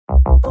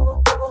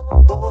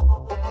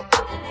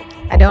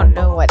I don't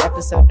know what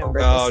episode number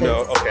Oh, this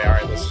no. is. Okay, all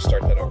right, let's just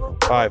start that over.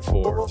 5,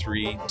 4,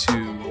 3, 2,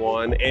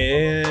 1.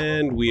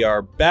 And we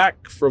are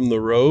back from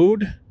the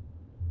road. On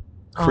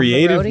the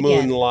Creative road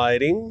again.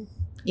 Moonlighting,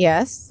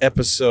 Yes.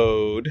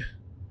 episode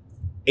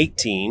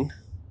 18.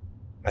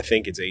 I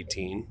think it's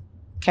 18.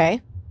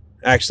 Okay.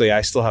 Actually,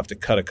 I still have to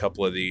cut a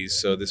couple of these,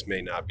 so this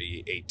may not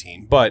be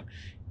 18, but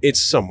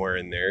it's somewhere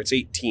in there. It's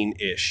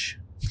 18-ish.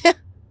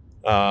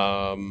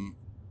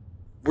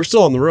 We're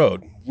still on the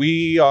road.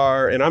 We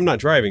are, and I'm not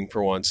driving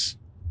for once.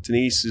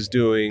 Denise is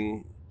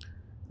doing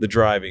the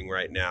driving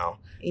right now.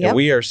 Yep. And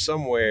we are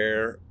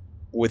somewhere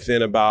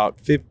within about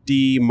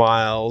 50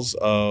 miles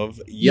of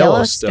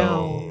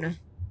Yellowstone.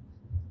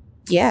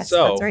 Yes,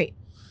 So- that's right.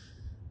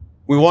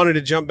 We wanted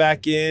to jump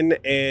back in,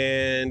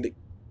 and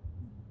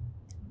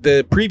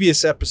the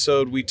previous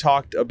episode we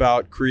talked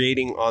about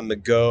creating on the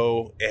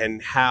go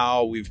and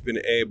how we've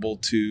been able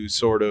to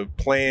sort of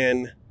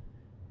plan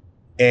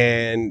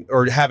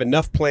or have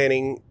enough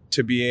planning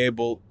to be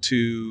able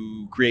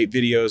to create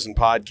videos and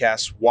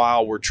podcasts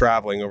while we're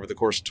traveling over the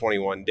course of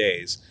 21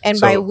 days. And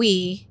So- by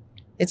we,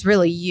 it's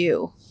really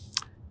you.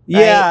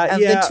 yeah, Right?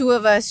 Of yeah. the two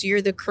of us,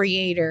 you're the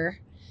creator.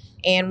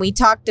 And we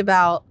talked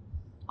about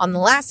on the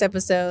last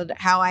episode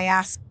how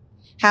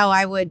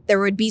there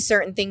would be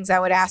certain things I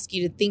would ask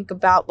you to think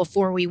about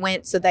before we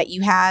went so that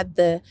you had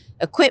the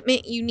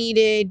equipment you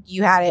needed,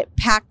 you had it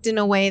packed in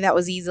a way that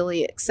was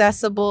easily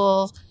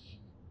accessible,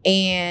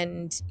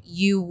 and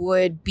you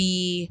would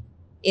be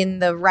in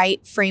the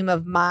right frame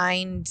of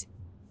mind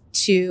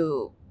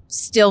to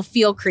still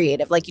feel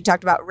creative. Like you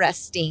talked about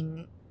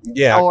resting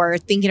yeah. or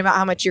thinking about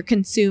how much you're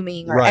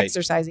consuming or Right.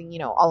 exercising,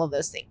 all of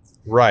those things.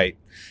 Right.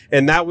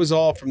 And that was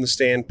all from the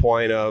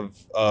standpoint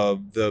of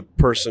the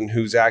person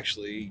who's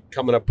actually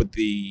coming up with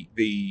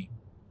the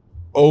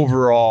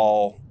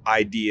overall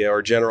idea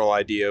or general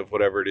idea of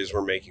whatever it is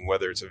we're making,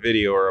 whether it's a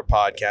video or a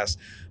podcast.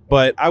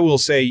 But I will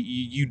say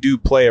you do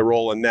play a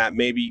role in that.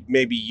 Maybe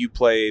you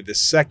play the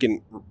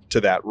second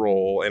to that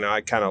role, and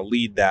I kind of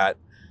lead that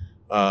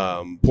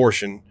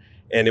portion.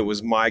 And it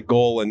was my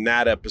goal in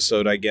that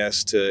episode, I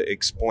guess, to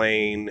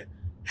explain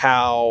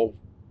how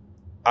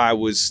I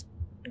was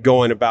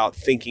going about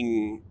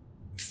thinking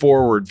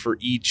forward for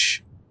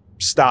each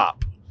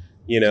stop,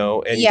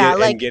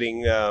 and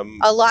getting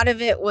A lot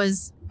of it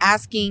was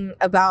asking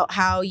about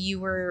how you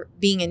were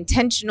being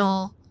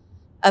intentional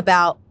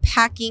about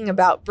packing,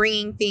 about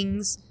bringing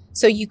things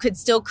so you could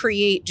still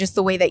create just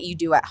the way that you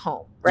do at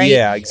home, right?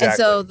 Yeah, exactly. And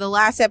so the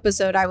last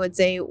episode, I would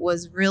say,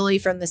 was really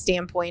from the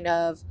standpoint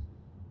of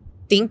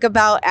think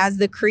about, as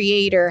the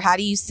creator, how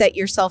do you set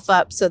yourself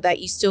up so that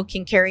you still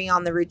can carry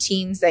on the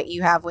routines that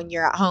you have when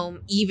you're at home,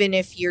 even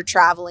if you're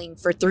traveling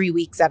for 3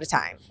 weeks at a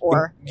time?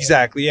 Or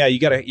exactly, yeah,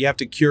 you have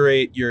to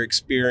curate your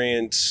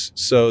experience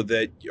so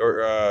that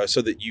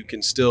you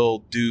can still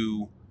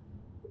do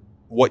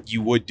what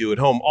you would do at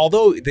home.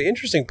 Although the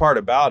interesting part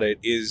about it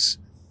is,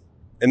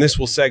 and this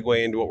will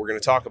segue into what we're going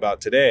to talk about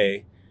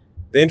today,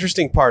 the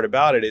interesting part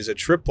about it is a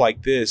trip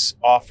like this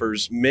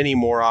offers many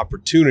more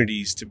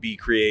opportunities to be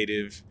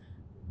creative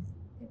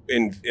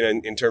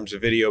in terms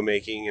of video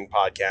making and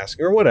podcasting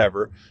or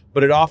whatever,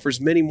 but it offers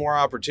many more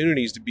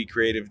opportunities to be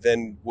creative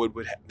than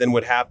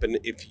would happen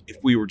if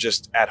we were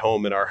just at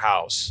home in our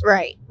house.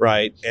 right.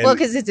 And Well,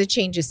 because it's a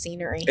change of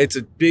scenery. it's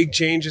a big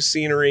change of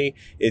scenery.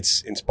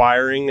 It's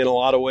inspiring in a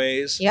lot of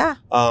ways. Yeah.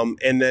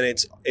 And then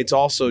it's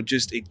also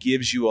just, it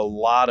gives you a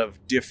lot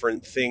of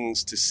different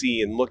things to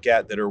see and look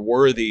at that are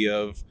worthy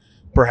of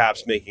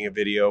perhaps making a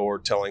video or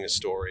telling a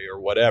story or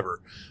whatever.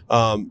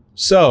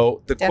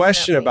 So the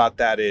question Definitely. about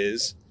that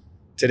is,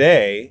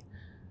 today,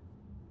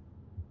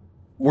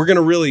 we're going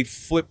to really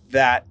flip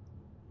that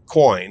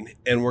coin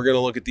and we're going to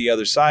look at the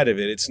other side of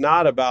it. It's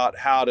not about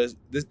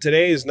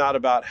today is not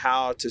about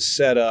how to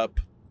set up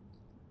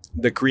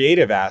the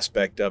creative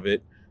aspect of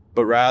it,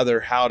 but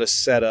rather how to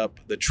set up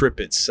the trip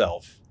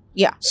itself.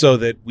 Yeah. So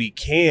that we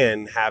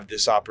can have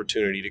this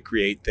opportunity to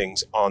create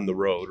things on the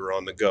road or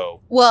on the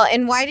go. Well,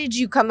 and why did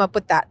you come up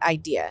with that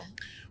idea?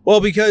 Well,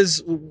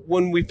 because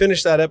when we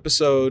finished that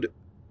episode,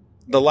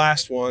 the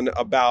last one,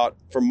 about,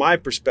 from my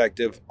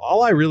perspective,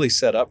 all I really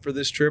set up for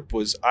this trip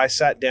was I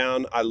sat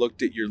down, I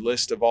looked at your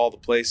list of all the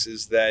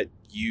places that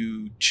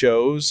you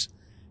chose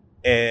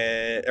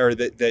or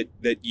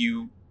that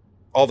you,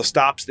 all the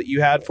stops that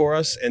you had for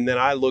us. And then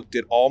I looked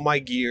at all my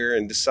gear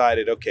and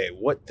decided, okay,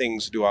 what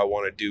things do I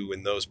want to do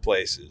in those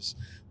places?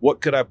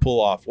 What could I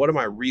pull off? What am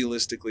I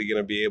realistically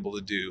going to be able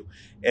to do?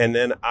 And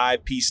then I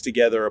pieced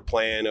together a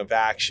plan of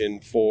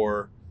action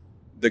for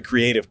the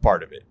creative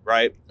part of it,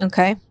 right?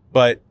 Okay.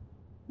 But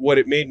what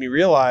it made me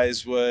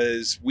realize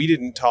was we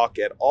didn't talk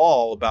at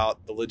all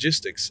about the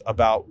logistics,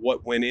 about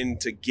what went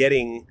into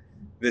getting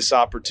this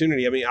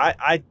opportunity. I mean,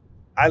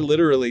 I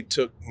literally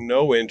took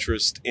no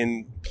interest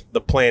in the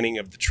planning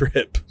of the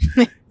trip.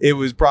 It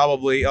was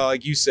probably,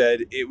 like you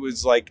said, it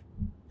was like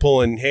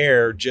pulling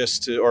hair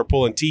or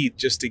pulling teeth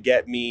just to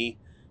get me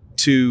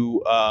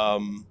to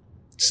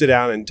sit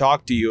down and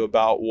talk to you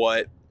about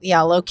what.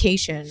 Yeah,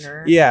 location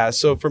or. Yeah.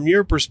 So from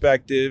your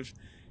perspective,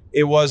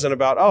 It wasn't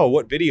about, oh,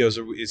 what videos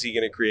is he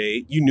going to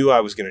create? You knew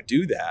I was going to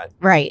do that.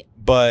 Right.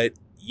 But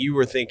you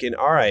were thinking,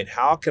 all right,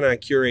 how can I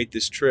curate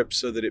this trip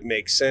so that it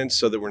makes sense,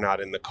 so that we're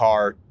not in the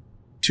car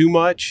too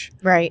much,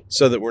 right?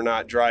 So that we're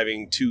not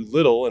driving too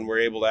little and we're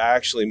able to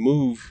actually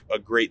move a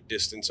great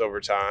distance over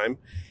time.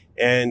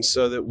 And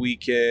so that we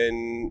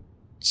can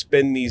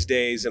spend these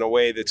days in a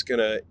way that's going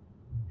to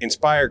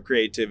inspire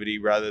creativity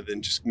rather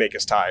than just make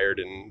us tired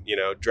and,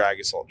 drag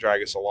us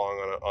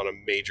along on a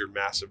major,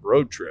 massive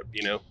road trip,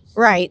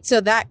 Right. So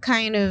that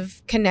kind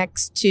of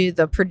connects to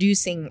the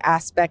producing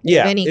aspect of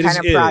any kind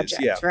of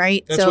project,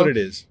 right? That's what it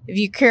is.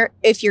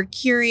 If you're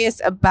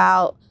curious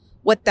about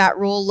what that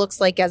role looks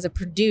like as a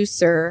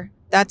producer,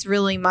 that's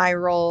really my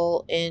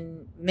role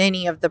in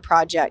many of the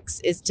projects,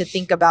 is to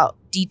think about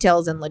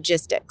details and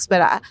logistics.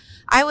 But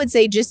I would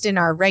say just in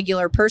our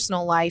regular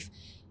personal life,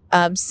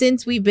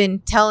 since we've been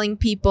telling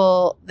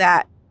people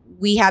that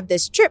we had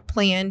this trip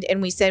planned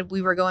and we said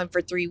we were going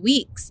for 3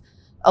 weeks,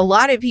 a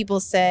lot of people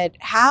said,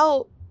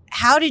 how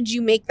did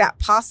you make that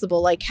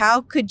possible? Like,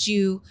 how could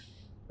you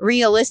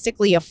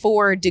realistically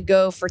afford to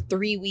go for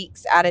 3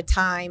 weeks at a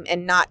time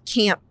and not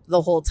camp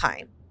the whole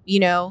time?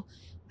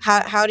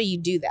 How do you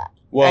do that?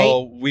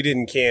 Well, right? We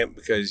didn't camp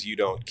because you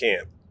don't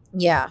camp.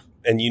 Yeah.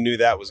 And you knew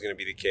that was going to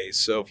be the case.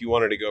 So if you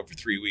wanted to go for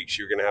 3 weeks,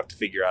 you're going to have to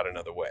figure out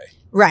another way.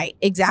 Right.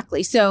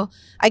 Exactly. So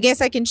I guess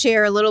I can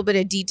share a little bit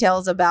of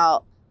details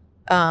about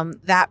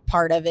that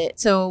part of it.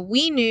 So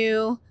we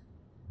knew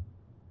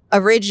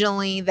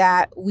originally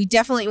that we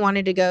definitely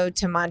wanted to go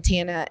to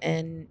Montana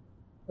and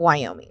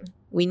Wyoming.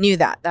 We knew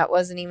that. That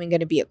wasn't even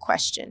going to be a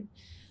question.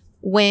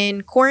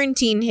 When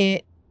quarantine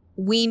hit,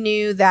 we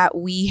knew that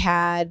we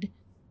had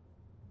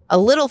a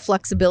little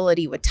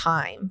flexibility with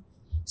time.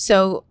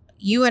 So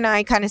you and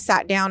I kind of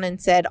sat down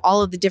and said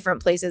all of the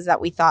different places that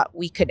we thought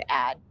we could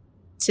add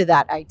to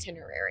that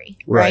itinerary,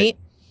 right?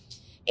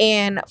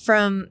 And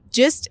from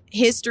just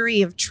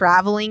history of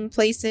traveling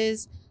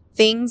places,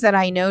 things that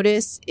I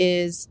notice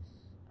is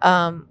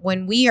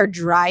when we are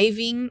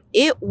driving,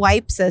 it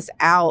wipes us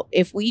out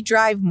if we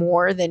drive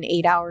more than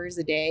 8 hours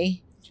a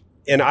day.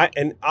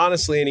 And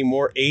honestly,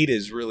 anymore, 8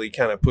 is really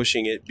kind of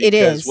pushing it, because it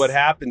is. What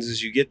happens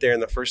is you get there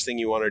and the first thing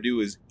you want to do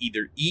is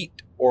either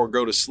eat or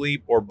go to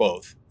sleep or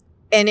both.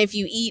 And if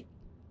you eat,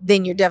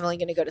 then you're definitely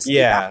going to go to sleep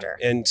after.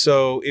 And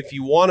so if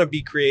you want to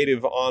be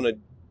creative on a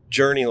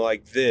journey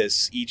like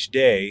this each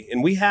day,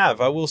 and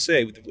I will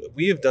say,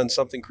 we have done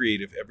something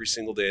creative every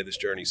single day of this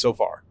journey so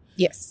far.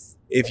 Yes.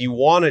 If you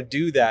want to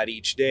do that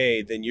each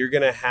day, then you're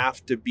going to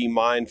have to be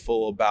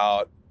mindful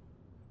about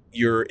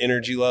your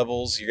energy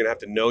levels. You're going to have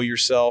to know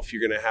yourself.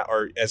 You're going to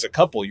or as a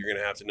couple, you're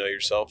going to have to know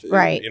yourself,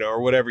 right?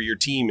 Or whatever your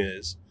team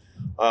is.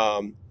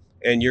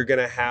 And you're going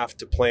to have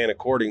to plan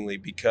accordingly,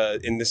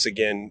 because in this,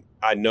 again,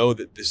 I know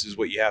that this is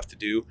what you have to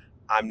do.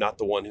 I'm not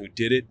the one who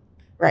did it.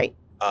 Right.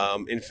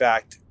 In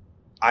fact,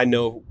 I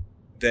know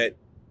that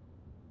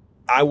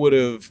I would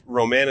have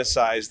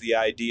romanticized the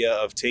idea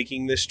of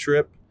taking this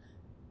trip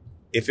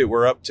if it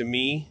were up to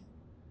me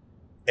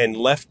and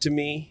left to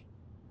me.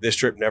 This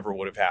trip never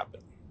would have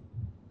happened.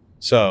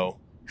 So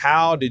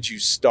how did you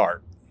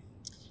start?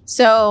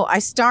 So I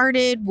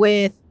started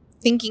with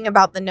thinking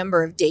about the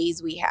number of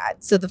days we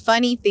had. So the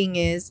funny thing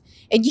is,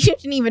 and you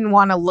didn't even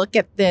want to look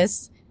at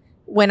this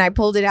when I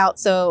pulled it out.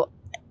 So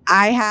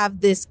I have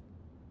this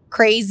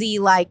crazy,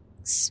 like,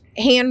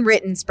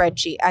 handwritten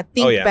spreadsheet. I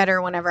think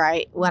better when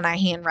I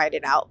handwrite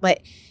it out,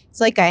 but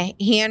it's like a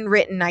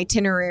handwritten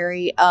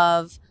itinerary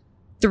of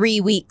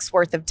 3 weeks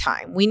worth of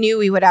time. We knew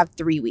we would have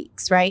 3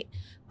 weeks, right?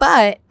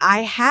 But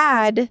I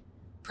had,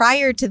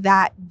 prior to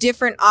that,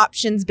 different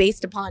options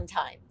based upon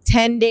time.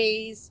 10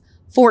 days,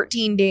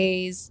 14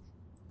 days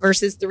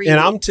versus 3 weeks. And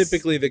I'm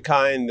typically the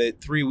kind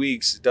that 3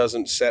 weeks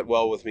doesn't set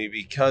well with me,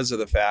 because of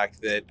the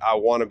fact that I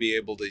want to be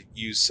able to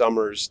use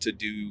summers to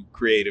do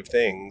creative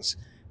things.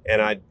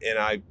 And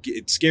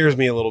it scares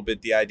me a little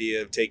bit, the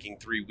idea of taking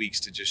 3 weeks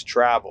to just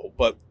travel.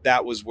 But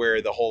that was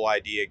where the whole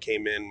idea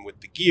came in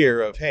with the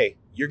gear of, hey,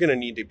 you're going to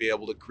need to be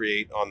able to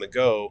create on the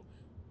go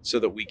so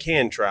that we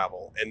can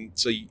travel. And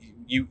so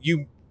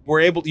you were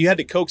able, you had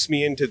to coax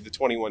me into the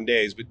 21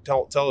 days, but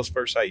tell us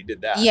first how you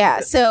did that.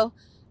 Yeah. So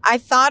I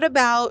thought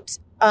about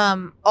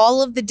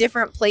all of the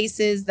different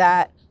places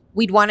that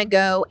we'd want to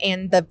go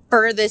and the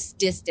furthest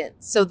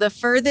distance. So the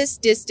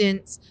furthest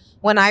distance,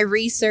 when I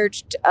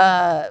researched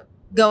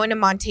going to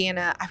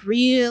Montana, I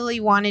really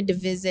wanted to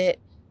visit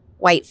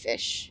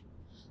Whitefish.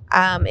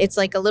 It's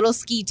like a little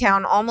ski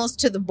town almost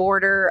to the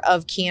border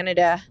of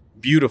Canada.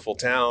 Beautiful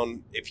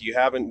town. If you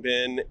haven't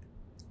been,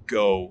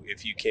 go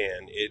if you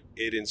can.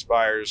 It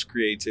inspires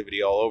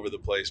creativity all over the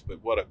place,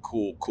 but what a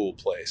cool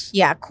place.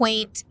 Yeah,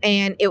 quaint,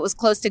 and it was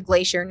close to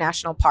Glacier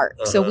National Park.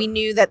 Uh-huh. So we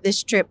knew that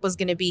this trip was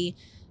going to be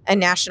a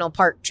national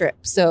park trip,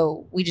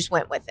 so we just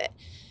went with it.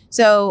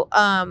 So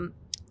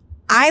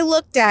I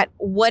looked at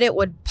what it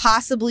would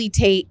possibly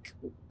take,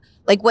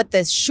 like what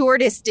the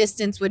shortest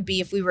distance would be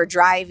if we were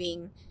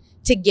driving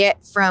to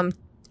get from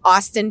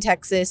Austin,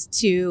 Texas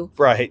to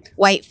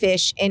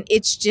Whitefish. And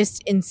it's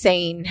just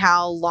insane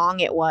how long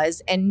it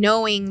was. And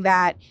knowing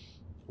that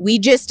we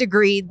just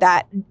agreed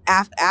that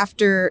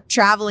after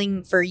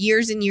traveling for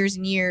years and years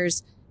and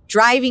years,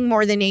 driving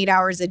more than 8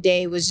 hours a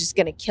day was just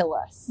going to kill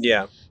us.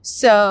 Yeah.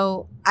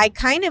 So I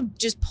kind of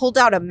just pulled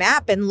out a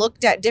map and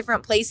looked at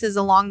different places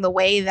along the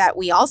way that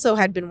we also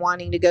had been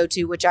wanting to go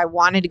to, which I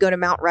wanted to go to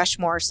Mount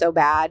Rushmore so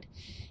bad.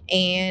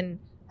 And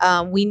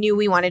we knew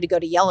we wanted to go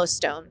to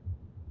Yellowstone.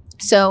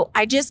 So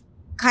I just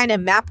kind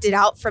of mapped it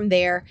out from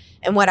there.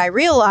 And what I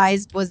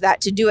realized was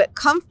that to do it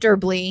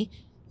comfortably,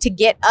 to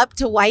get up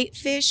to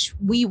Whitefish,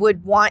 we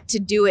would want to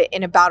do it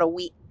in about a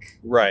week.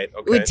 Right.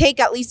 Okay. It would take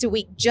at least a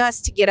week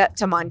just to get up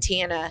to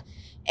Montana.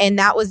 And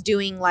that was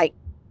doing like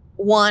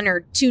 1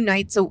 or 2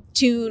 nights.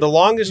 The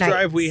longest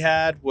drive we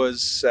had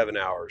was 7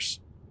 hours.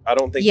 I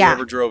don't think we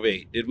ever drove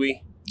 8, did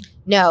we?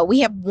 No, we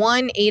have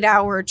 1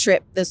 8-hour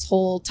trip this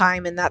whole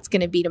time, and that's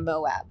going to be to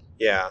Moab.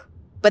 Yeah.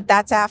 But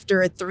that's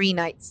after a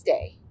 3-night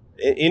stay.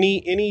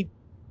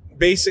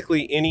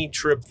 Basically any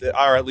trip that,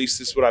 or at least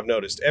this is what I've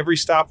noticed, every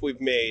stop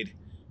we've made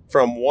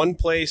from one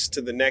place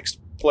to the next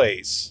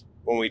place,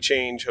 when we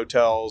change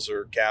hotels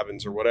or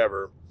cabins or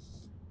whatever,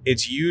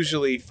 it's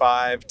usually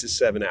 5 to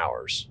 7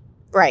 hours.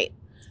 Right.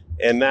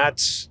 And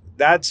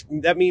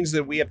that means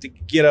that we have to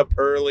get up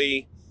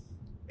early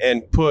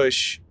and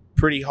push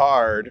pretty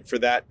hard for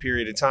that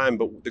period of time.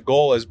 But the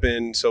goal has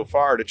been so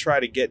far to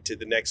try to get to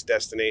the next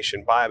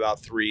destination by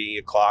about 3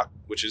 o'clock,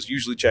 which is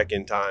usually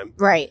check-in time.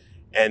 Right.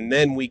 And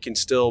then we can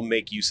still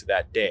make use of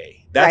that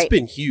day. That's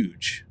been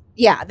huge.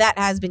 Yeah, that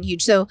has been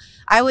huge. So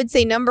I would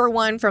say number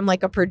one, from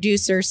like a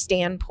producer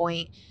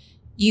standpoint,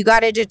 you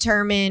got to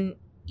determine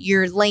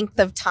your length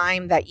of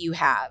time that you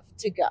have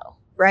to go,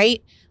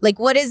 right? Like,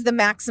 what is the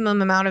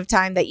maximum amount of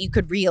time that you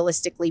could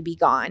realistically be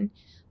gone,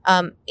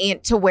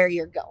 and to where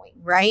you're going,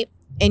 right?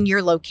 And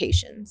your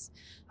locations.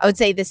 I would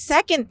say the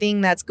second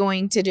thing that's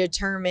going to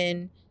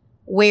determine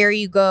where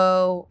you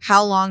go,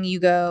 how long you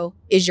go,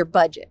 is your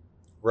budget.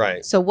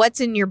 Right. So what's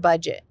in your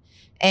budget?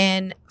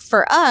 And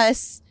for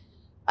us,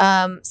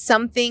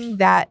 something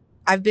that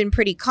I've been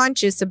pretty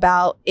conscious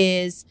about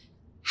is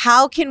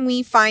how can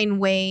we find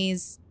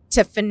ways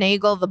to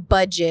finagle the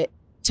budget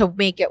to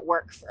make it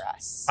work for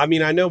us? I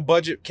mean, I know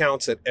budget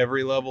counts at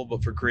every level,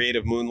 but for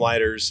creative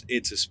moonlighters,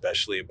 it's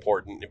especially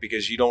important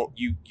because you're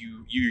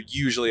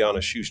usually on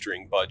a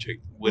shoestring budget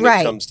when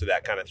it comes to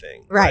that kind of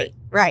thing.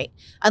 Right.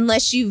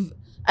 Unless you've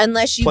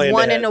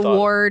won an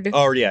award,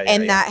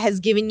 that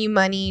has given you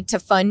money to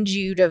fund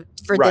you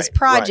for this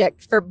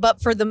project.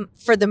 But for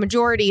the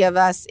majority of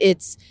us,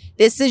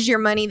 this is your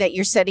money that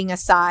you're setting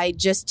aside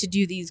just to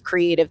do these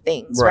creative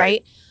things,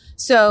 right?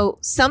 So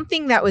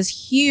something that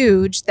was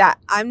huge that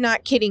I'm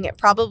not kidding, it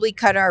probably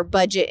cut our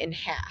budget in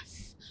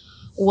half,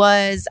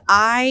 was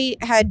I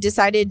had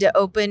decided to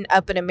open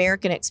up an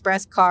American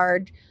Express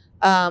card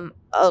a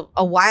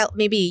while,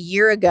 maybe a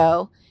year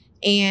ago.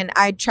 And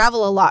I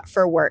travel a lot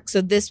for work.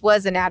 So this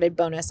was an added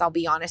bonus. I'll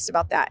be honest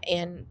about that.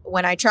 And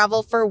when I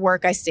travel for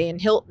work, I stay in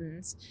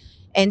Hilton's.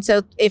 And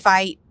so if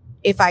I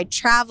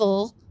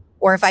travel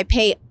or if I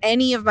pay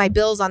any of my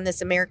bills on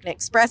this American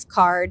Express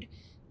card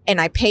and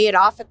I pay it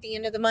off at the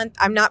end of the month,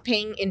 I'm not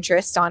paying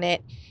interest on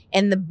it.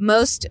 And the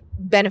most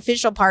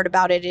beneficial part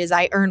about it is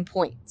I earn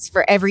points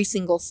for every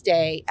single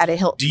stay at a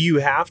Hilton. Do you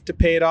have to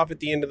pay it off at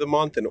the end of the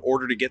month in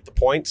order to get the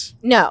points?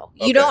 No,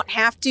 you don't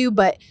have to,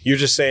 but you're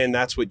just saying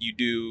that's what you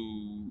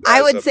do.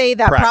 I would say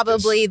that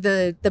probably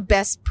the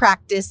best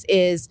practice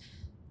is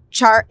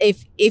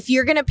if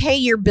you're going to pay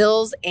your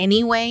bills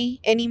anyway,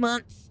 any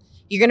month,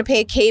 you're going to pay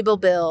a cable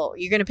bill,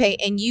 you're going to pay,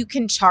 and you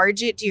can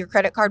charge it to your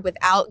credit card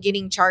without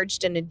getting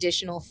charged an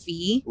additional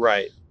fee.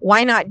 Right.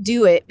 Why not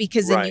do it?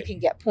 Because then you can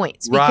get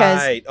points.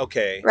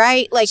 Okay.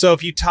 Right. Like, so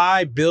if you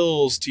tie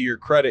bills to your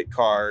credit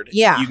card,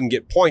 you can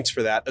get points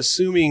for that,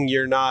 assuming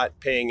you're not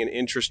paying an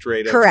interest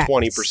rate of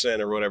 20%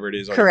 or whatever it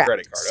is on your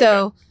credit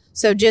card.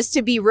 So just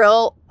to be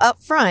real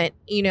upfront,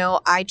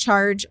 I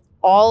charge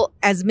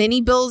as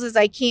many bills as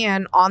I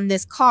can on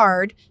this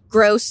card,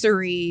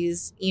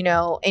 groceries,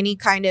 any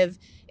kind of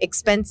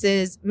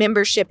expenses,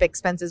 membership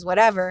expenses,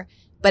 whatever.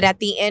 But at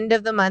the end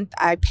of the month,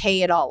 I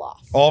pay it all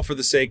off. All for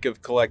the sake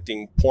of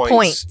collecting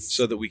points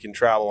so that we can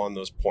travel on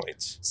those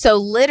points. So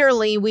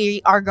literally,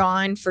 we are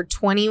gone for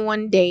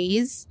 21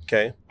 days.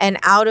 Okay. And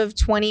out of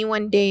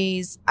 21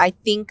 days, I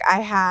think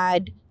I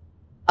had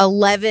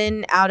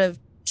 11 out of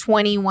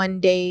 21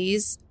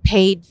 days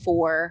paid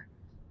for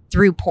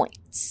through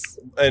points.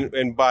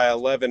 And by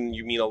 11,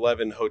 you mean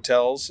 11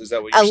 hotels? Is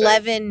that what you're saying?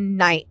 11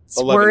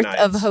 nights worth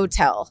of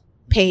hotel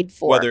paid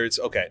for. Whether it's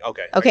okay.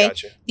 I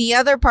got you. The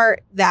other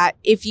part that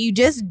if you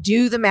just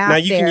do the math, now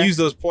you can use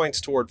those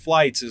points toward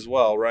flights as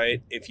well,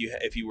 right? If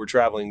you were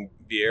traveling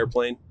via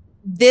airplane.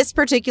 This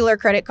particular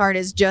credit card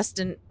is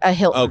just a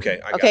Hilton. Okay,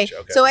 I got you.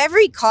 Okay. So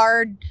every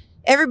card,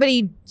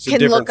 everybody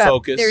can look up.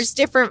 Focus. There's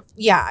different.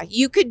 Yeah,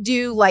 you could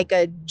do like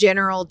a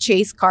general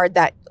Chase card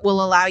that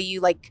will allow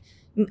you, like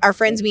our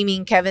friends Mimi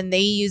and Kevin,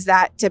 they use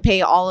that to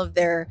pay all of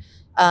their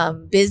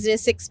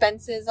business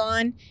expenses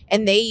on,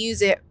 and they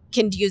use it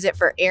can use it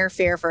for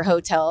airfare, for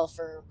hotel,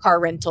 for car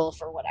rental,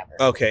 for whatever.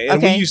 Okay.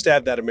 And we used to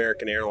have that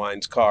American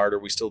Airlines card, or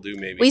we still do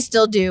maybe. We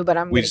still do, but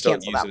I'm we going to just don't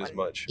cancel use that it one. as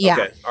much. Yeah.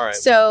 Okay. All right.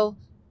 So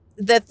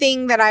the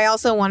thing that I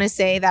also want to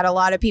say that a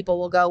lot of people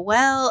will go,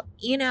 well,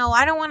 you know,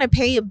 I don't want to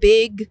pay a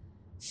big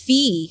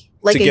fee,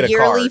 like a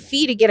yearly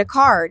fee to get a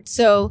card.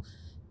 So,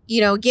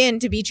 you know, again,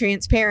 to be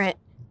transparent,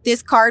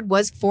 this card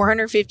was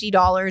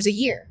 $450 a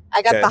year.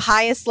 I got the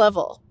highest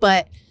level,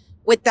 but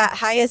with that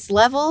highest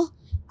level,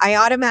 I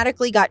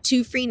automatically got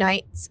 2 free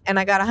nights and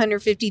I got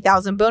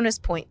 150,000 bonus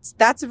points.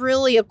 That's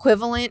really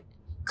equivalent,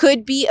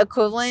 could be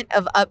equivalent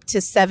of up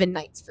to 7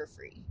 nights for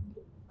free.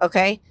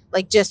 Okay.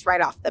 Like just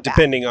right off the bat.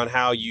 Depending on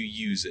how you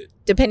use it.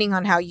 Depending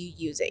on how you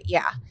use it.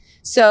 Yeah.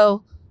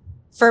 So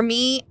for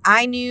me,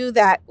 I knew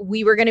that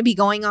we were going to be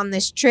going on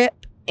this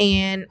trip,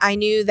 and I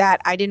knew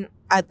that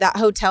that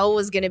hotel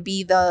was going to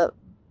be the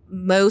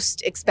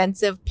most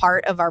expensive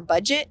part of our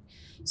budget.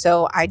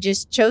 So I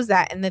just chose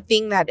that. And the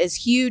thing that is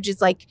huge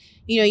is, like,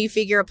 you know, you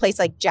figure a place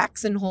like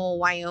Jackson Hole,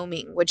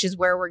 Wyoming, which is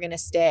where we're going to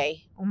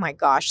stay. Oh my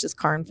gosh, this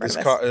car in front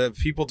of us.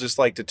 People just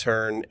like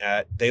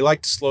to they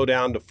like to slow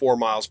down to 4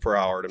 miles per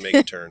hour to make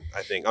a turn.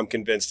 I think I'm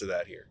convinced of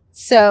that here.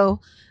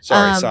 So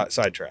sorry,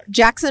 sidetrack.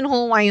 Jackson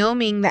Hole,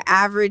 Wyoming, the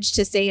average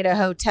to stay at a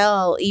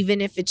hotel,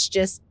 even if it's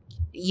just,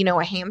 you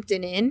know, a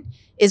Hampton Inn,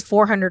 is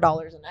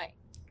 $400 a night.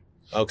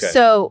 Okay.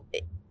 So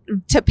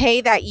to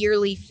pay that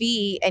yearly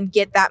fee and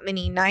get that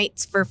many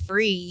nights for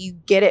free, you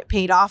get it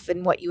paid off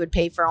in what you would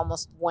pay for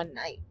almost one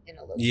night in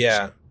a location.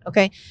 Yeah.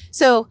 Okay.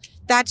 So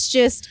that's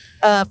just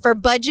for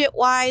budget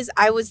wise,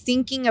 I was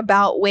thinking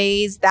about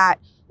ways that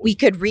we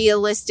could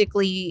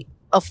realistically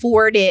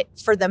afford it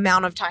for the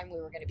amount of time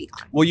we were going to be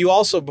gone. Well, you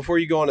also, before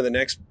you go on to the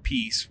next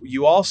piece,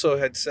 you also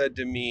had said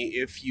to me,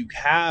 if you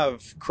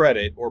have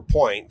credit or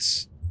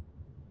points,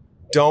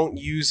 don't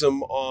use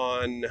them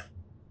on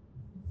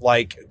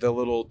like the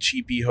little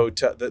cheapy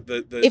hotel.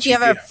 If you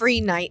have a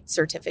free night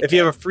certificate. If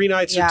you have a free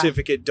night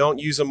certificate, don't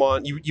use them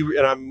on you.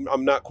 And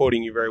I'm not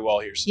quoting you very well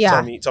here. So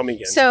tell me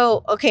again.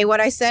 So, okay, what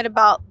I said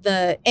about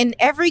and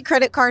every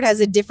credit card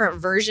has a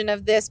different version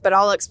of this, but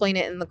I'll explain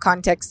it in the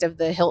context of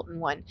the Hilton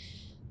one.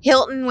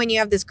 Hilton, when you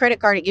have this credit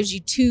card, it gives you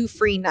 2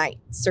 free night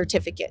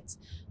certificates.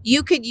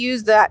 You could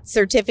use that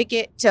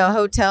certificate to a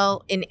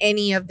hotel in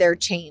any of their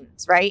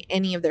chains, right?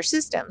 Any of their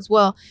systems.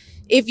 Well,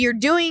 if you're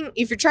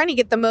trying to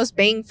get the most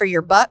bang for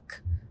your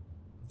buck,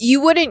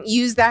 you wouldn't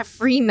use that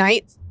free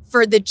night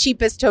for the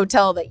cheapest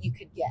hotel that you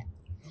could get.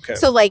 Okay.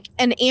 So like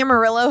an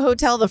Amarillo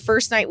hotel, the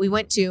first night we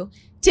went to,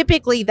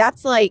 typically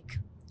that's like,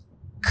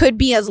 could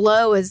be as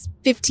low as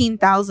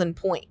 15,000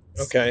 points.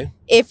 Okay.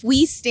 If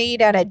we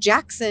stayed at a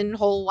Jackson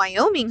Hole,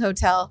 Wyoming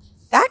hotel,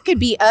 that could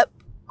be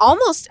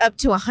almost up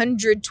to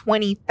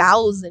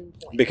 120,000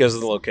 points. Because of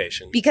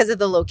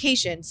the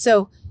location.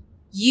 So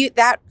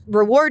that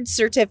reward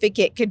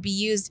certificate could be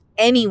used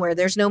anywhere.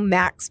 There's no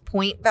max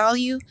point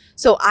value.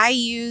 So I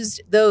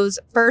used those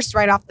first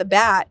right off the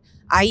bat.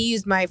 I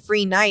used my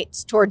free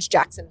nights towards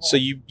Jackson Hole. So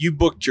you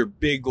booked your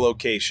big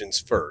locations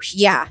first.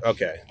 Yeah.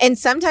 Okay. And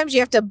sometimes you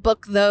have to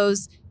book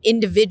those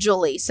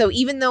individually. So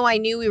even though I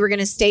knew we were going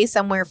to stay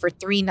somewhere for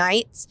 3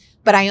 nights,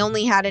 but I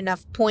only had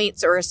enough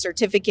points or a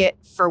certificate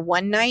for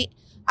 1 night,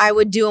 I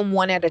would do them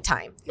one at a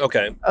time.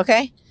 Okay.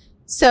 Okay.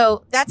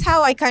 So that's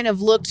how I kind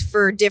of looked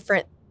for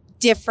different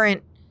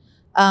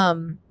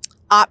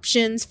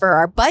options for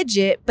our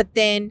budget, but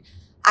then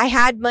I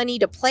had money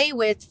to play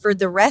with for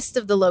the rest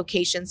of the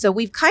location. So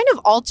we've kind of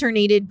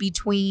alternated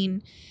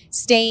between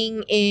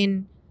staying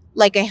in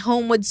like a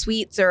Homewood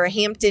Suites or a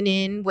Hampton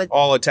Inn with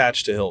all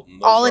attached to Hilton.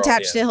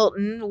 To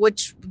Hilton,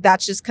 which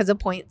that's just because of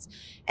points.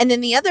 And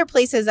then the other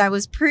places I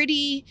was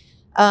pretty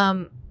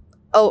I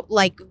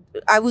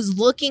was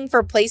looking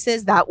for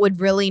places that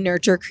would really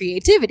nurture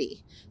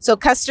creativity. So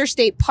Custer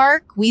State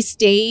Park, we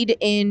stayed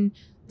in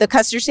the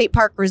Custer State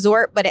Park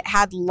Resort, but it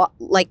had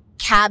like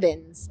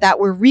cabins that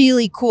were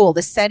really cool.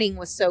 The setting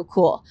was so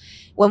cool.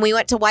 When we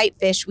went to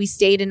Whitefish, we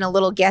stayed in a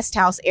little guest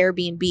house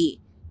Airbnb.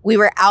 We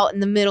were out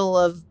in the middle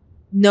of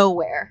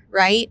nowhere,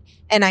 right?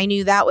 And I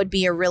knew that would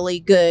be a really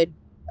good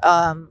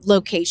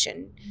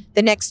location.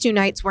 The next 2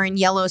 nights were in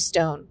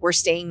Yellowstone. We're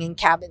staying in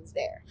cabins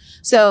there.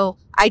 So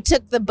I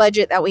took the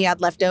budget that we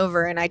had left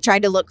over and I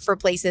tried to look for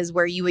places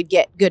where you would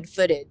get good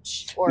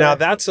footage. Now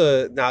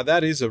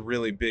that is a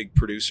really big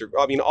producer.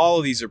 I mean, all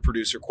of these are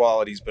producer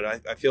qualities, but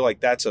I feel like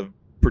that's a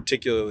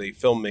particularly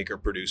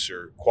filmmaker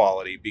producer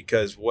quality,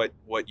 because what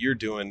you're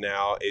doing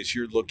now is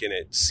you're looking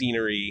at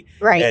scenery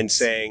and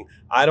saying,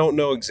 I don't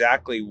know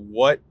exactly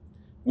what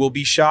will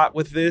be shot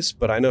with this,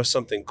 but I know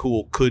something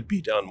cool could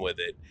be done with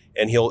it.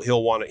 And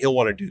he'll want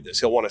to do this.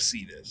 He'll want to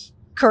see this.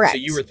 Correct. So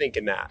you were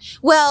thinking that.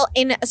 Well,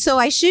 and so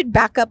I should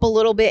back up a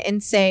little bit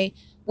and say,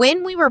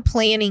 when we were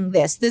planning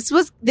this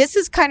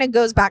is kind of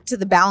goes back to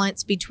the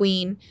balance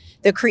between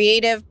the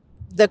creative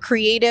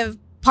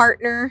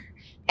partner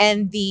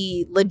and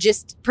the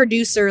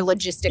producer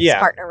logistics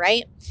partner,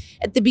 right?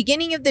 At the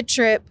beginning of the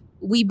trip,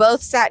 we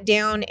both sat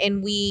down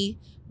and we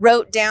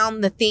wrote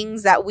down the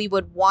things that we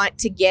would want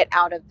to get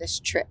out of this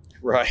trip.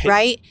 Right.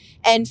 Right.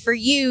 And for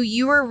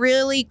you were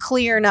really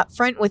clear and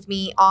upfront with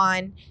me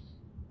on,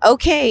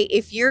 okay,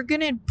 if you're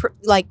going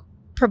to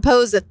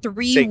propose a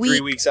 3 week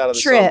 3 weeks out of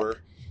the trip, summer,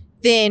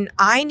 then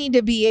I need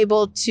to be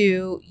able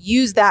to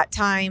use that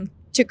time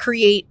to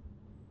create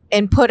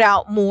and put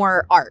out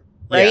more art.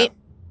 Right. Yeah.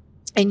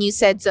 And you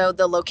said, so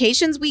the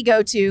locations we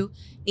go to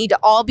need to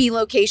all be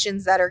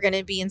locations that are going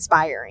to be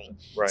inspiring.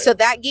 Right. So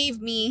that gave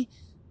me,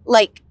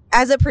 like,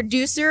 as a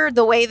producer,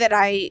 the way that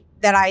I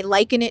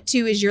liken it to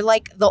is you're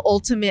like the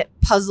ultimate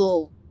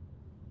puzzle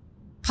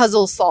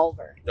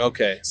solver.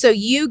 Okay. So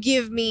you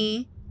give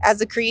me,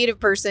 as a creative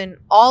person,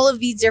 all of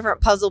these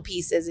different puzzle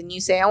pieces, and you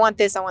say, I want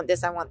this, I want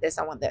this, I want this,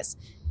 I want this.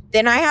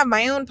 Then I have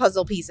my own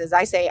puzzle pieces.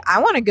 I say,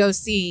 I want to go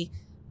see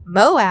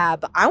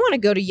Moab. I want to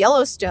go to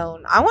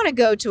Yellowstone. I want to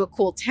go to a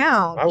cool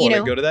town. I want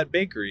to go to that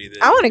bakery.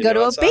 I want to go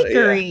to a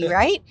bakery,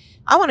 right?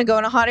 I want to go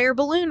on a hot air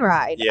balloon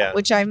ride,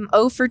 which I'm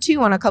 0 for 2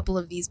 on a couple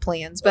of these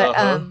plans, but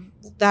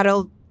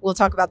we'll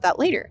talk about that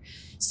later.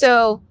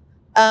 So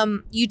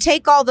you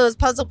take all those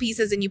puzzle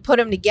pieces and you put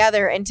them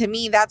together, and to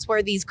me, that's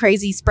where these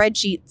crazy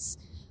spreadsheets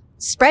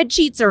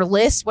or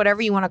lists,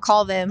 whatever you want to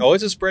call them. Oh,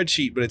 it's a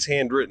spreadsheet, but it's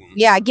handwritten.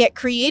 Yeah, get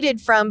created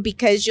from,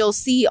 because you'll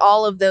see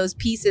all of those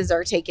pieces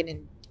are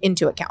taken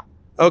into account.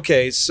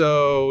 Okay,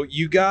 so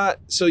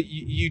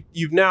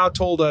you've now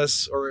told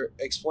us or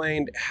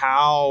explained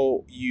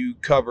how you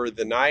cover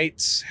the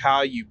nights,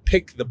 how you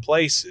pick the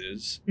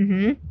places,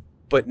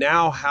 but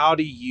now how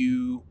do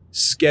you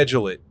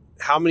schedule it?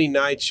 How many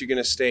nights you're going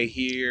to stay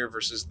here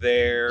versus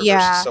there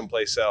versus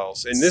someplace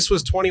else? And this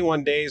was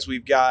 21 days.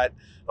 I'm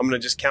going to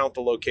just count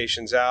the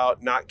locations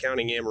out, not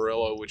counting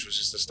Amarillo, which was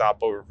just a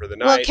stopover for the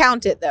night. Well,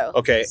 count it though.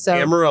 Okay, so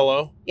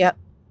Amarillo. Yep.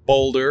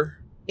 Boulder.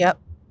 Yep.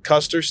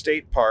 Custer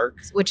State Park,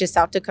 which is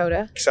South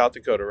Dakota,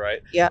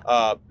 right?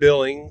 Yeah.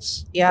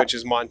 Billings, which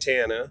is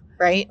Montana,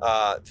 right?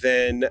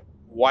 Then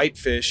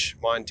Whitefish,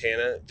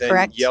 Montana. Then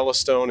Correct.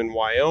 Yellowstone in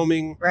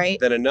Wyoming, right?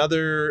 Then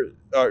another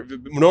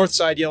north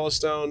side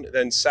Yellowstone,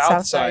 then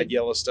south side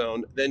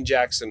Yellowstone, then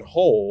Jackson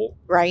Hole,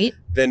 right?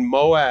 Then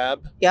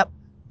Moab, yep.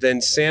 Then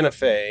Santa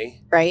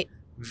Fe, right?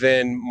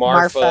 Then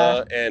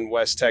Marfa and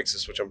West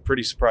Texas, which I'm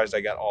pretty surprised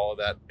I got all of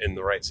that in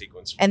the right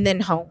sequence. And then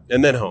home.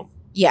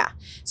 Yeah.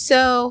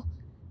 So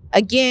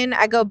again,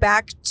 I go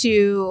back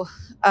to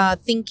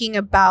thinking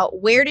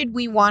about where did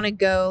we want to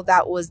go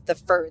that was the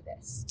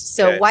furthest.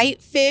 So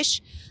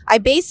Whitefish, I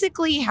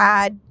basically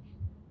had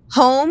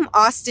home,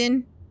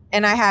 Austin,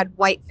 and I had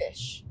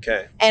Whitefish.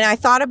 Okay. And I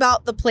thought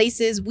about the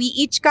places. We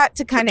each got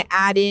to kind of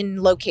add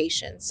in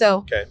locations.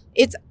 So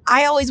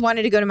I always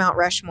wanted to go to Mount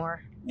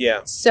Rushmore.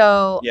 Yeah.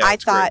 So I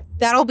thought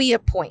that'll be a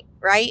point,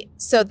 right?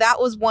 So that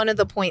was one of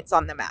the points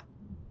on the map.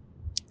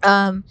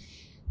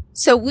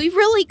 So we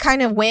really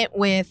kind of went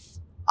with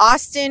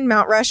Austin,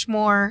 Mount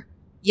Rushmore,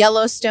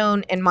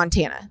 Yellowstone, and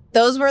Montana.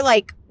 Those were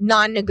like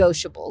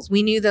non-negotiables.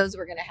 We knew those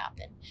were going to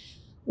happen.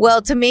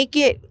 Well, to make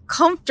it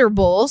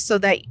comfortable so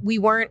that we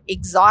weren't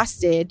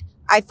exhausted,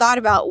 I thought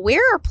about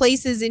where are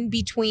places in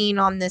between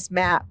on this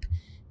map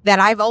that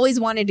I've always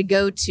wanted to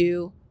go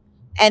to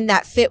and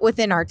that fit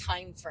within our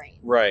time frame.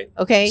 Right.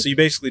 Okay. So you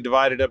basically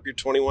divided up your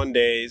 21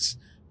 days,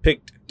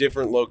 picked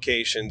different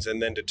locations,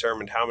 and then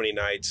determined how many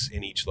nights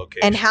in each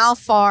location. And how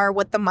far,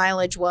 what the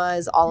mileage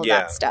was, all of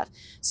that stuff.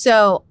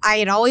 So I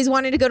had always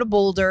wanted to go to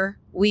Boulder.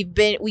 We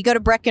go to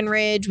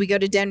Breckenridge, we go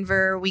to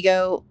Denver, we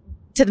go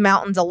to the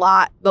mountains a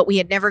lot, but we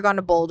had never gone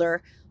to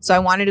Boulder. So I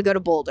wanted to go to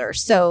Boulder.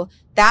 So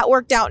that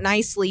worked out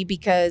nicely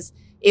because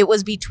it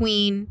was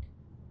between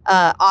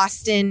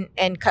Austin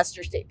and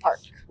Custer State Park.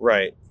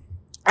 Right.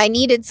 I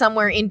needed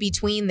somewhere in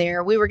between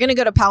there. We were going to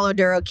go to Palo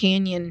Duro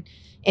Canyon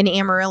in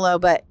Amarillo,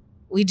 but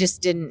we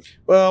just didn't.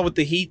 Well, with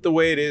the heat the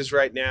way it is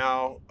right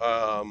now,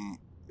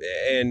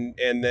 and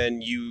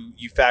then you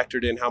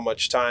factored in how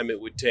much time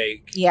it would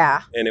take.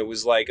 Yeah. And it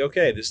was like,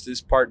 okay,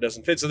 this part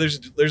doesn't fit. So there's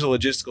a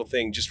logistical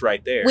thing just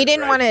right there. We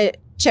didn't want to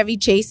Chevy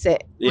Chase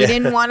it. Yeah. We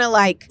didn't want to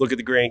look at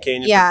the Grand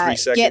Canyon for 3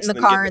 seconds. Get in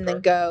the car and then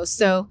go.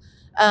 So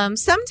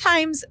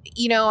sometimes,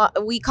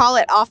 we call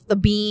it Off the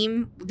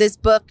Beam. This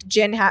book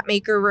Jen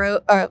Hatmaker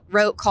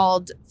wrote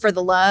called For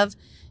the Love.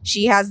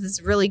 She has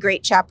this really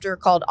great chapter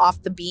called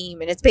Off the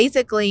Beam. And it's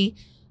basically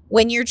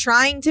when you're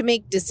trying to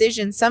make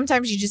decisions,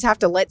 sometimes you just have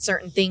to let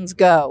certain things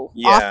go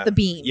off the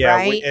beam,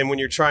 right? And when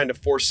you're trying to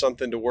force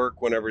something to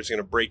work whenever it's going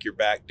to break your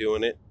back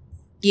doing it.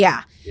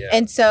 Yeah.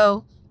 And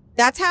so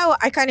that's how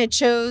I kind of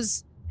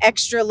chose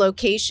extra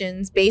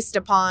locations based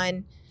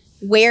upon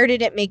where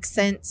did it make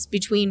sense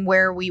between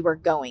where we were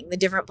going, the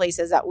different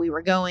places that we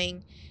were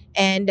going.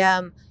 And,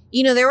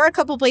 there were a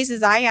couple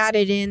places I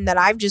added in that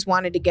I've just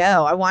wanted to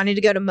go. I wanted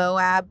to go to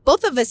Moab.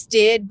 Both of us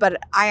did,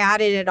 but I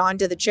added it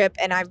onto the trip,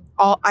 and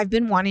I've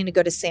been wanting to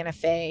go to Santa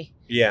Fe.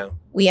 Yeah.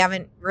 We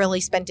haven't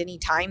really spent any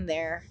time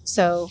there,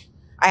 so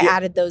I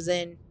added those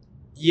in.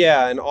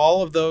 Yeah, and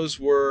all of those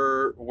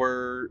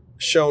were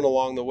shown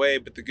along the way,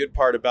 but the good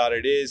part about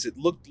it is it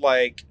looks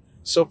like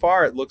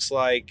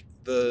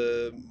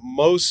the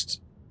most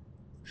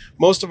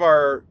of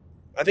our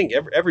I think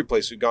every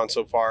place we've gone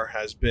so far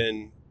has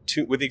been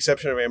two, with the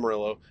exception of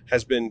Amarillo,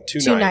 has been two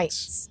Two nights.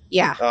 nights.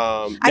 Yeah.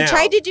 I I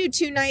tried to do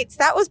 2 nights.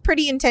 That was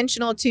pretty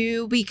intentional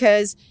too,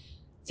 because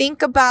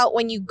think about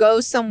when you go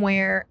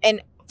somewhere,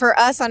 and for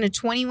us on a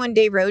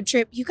 21-day road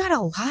trip, you got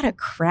a lot of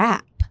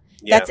crap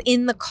that's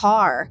in the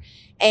car,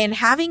 and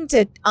having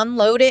to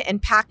unload it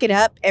and pack it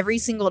up every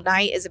single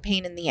night is a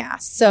pain in the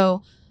ass.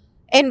 So,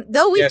 and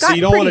though we've got so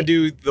you don't want to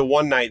do the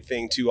one night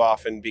thing too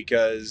often,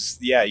 because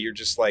you're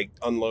just like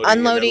unloading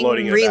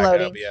and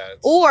reloading.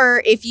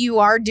 Or if you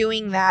are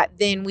doing that,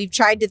 then we've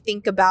tried to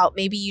think about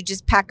maybe you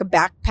just pack a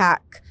backpack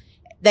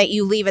that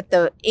you leave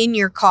in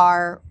your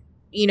car,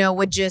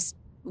 with just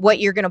what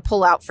you're going to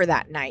pull out for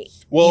that night.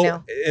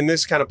 Well, and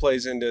this kind of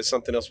plays into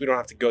something else. We don't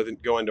have to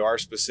go into our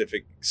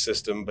specific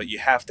system, but you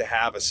have to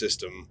have a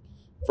system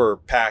for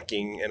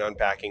packing and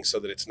unpacking so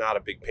that it's not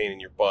a big pain in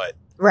your butt.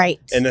 Right.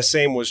 And the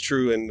same was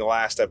true in the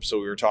last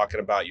episode. We were talking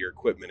about your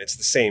equipment. It's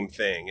the same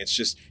thing. It's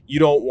just, you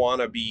don't want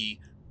to be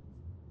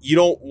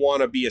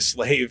a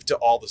slave to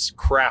all this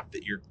crap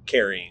that you're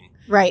carrying.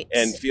 Right.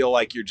 And feel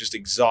like you're just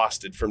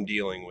exhausted from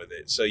dealing with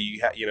it. So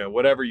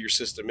whatever your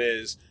system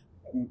is,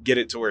 get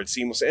it to where it's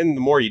seamless. And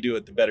the more you do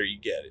it, the better you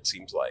get, it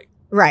seems like.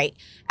 Right.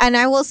 And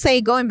I will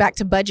say, going back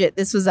to budget,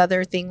 this was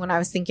other thing when I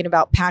was thinking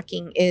about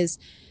packing is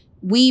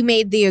we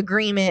made the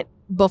agreement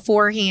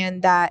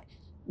beforehand that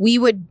we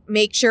would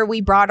make sure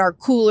we brought our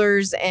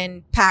coolers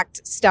and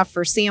packed stuff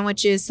for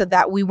sandwiches so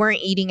that we weren't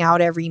eating out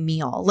every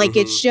meal. Like,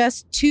 it's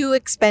just too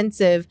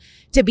expensive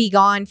to be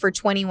gone for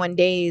 21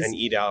 days and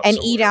eat out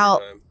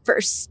for,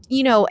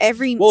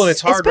 every, well, and it's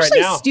hard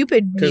especially right now,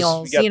 stupid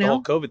meals, we got the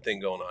whole COVID thing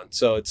going on.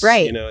 So it's,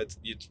 right.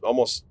 It's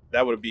almost,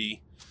 that would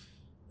be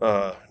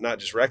not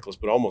just reckless,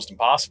 but almost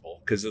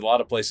impossible, because a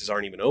lot of places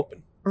aren't even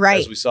open.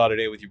 Right. As we saw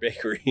today with your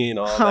bakery and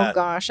all that. Oh,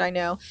 gosh, I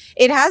know.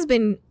 It has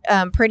been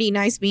pretty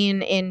nice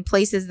being in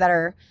places that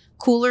are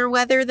cooler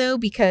weather, though,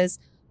 because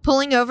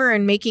pulling over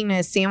and making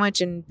a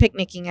sandwich and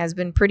picnicking has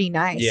been pretty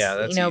nice. Yeah,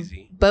 that's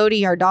easy.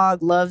 Bodie, our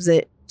dog, loves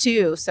it,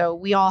 too. So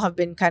we all have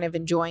been kind of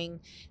enjoying.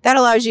 That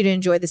allows you to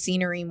enjoy the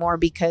scenery more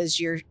because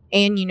you're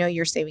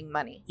saving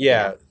money.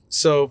 Yeah.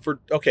 So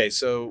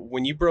so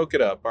when you broke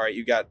it up, all right,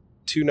 you got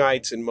 2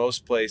 nights in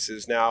most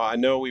places. Now, I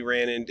know we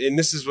ran in, and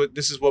this is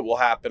what will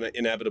happen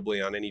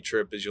inevitably on any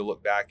trip, is you'll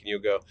look back and you'll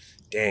go,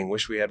 dang,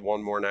 wish we had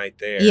one more night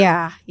there.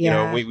 Yeah.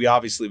 Yeah. We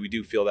obviously, we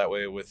do feel that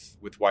way with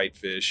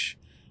Whitefish.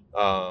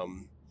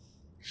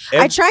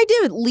 I tried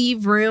to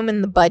leave room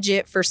in the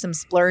budget for some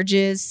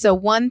splurges. So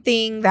one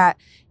thing that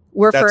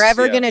we're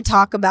forever going to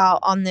talk about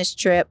on this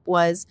trip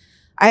was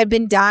I had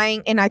been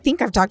dying, and I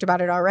think I've talked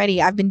about it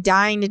already. I've been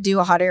dying to do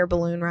a hot air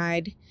balloon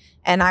ride.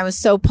 And I was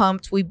so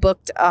pumped. We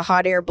booked a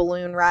hot air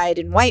balloon ride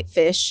in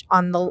Whitefish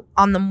on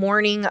the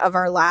morning of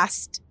our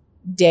last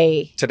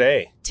day.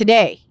 Today.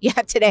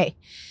 Yeah, today.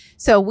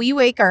 So we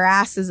wake our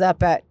asses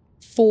up at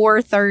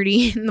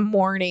 4:30 in the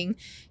morning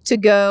to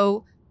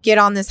go get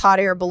on this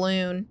hot air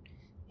balloon,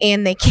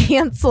 and they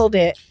canceled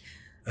it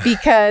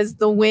because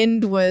the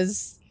wind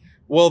was.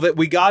 Well, that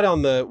we got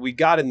in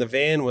the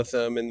van with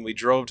them, and we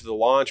drove to the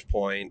launch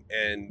point,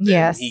 and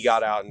he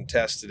got out and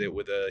tested it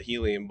with a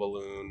helium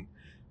balloon.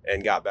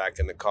 And got back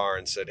in the car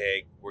and said,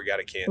 "Hey, we got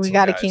to cancel. We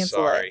got to cancel.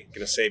 Sorry, going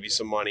to save you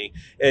some money."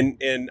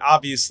 And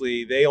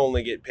obviously, they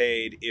only get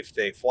paid if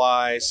they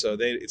fly, so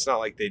it's not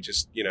like they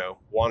just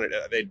wanted.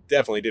 They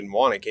definitely didn't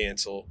want to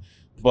cancel,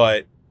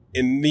 but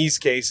in these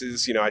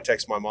cases, I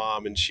text my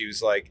mom and she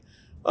was like,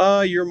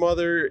 "Your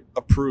mother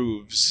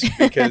approves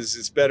because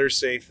it's better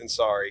safe than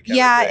sorry."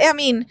 Yeah, I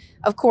mean,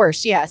 of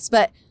course, yes,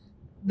 but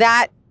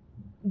that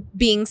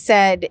being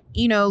said,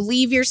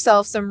 leave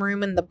yourself some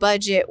room in the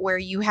budget where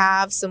you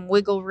have some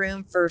wiggle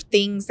room for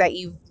things that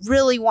you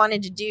really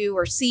wanted to do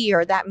or see,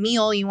 or that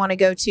meal you want to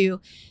go to.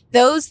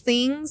 Those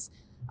things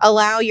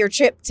allow your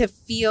trip to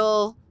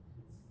feel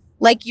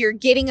like you're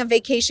getting a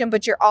vacation,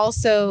 but you're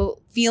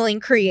also feeling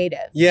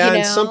creative. Yeah,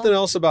 and something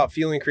else about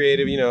feeling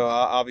creative,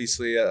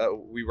 obviously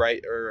we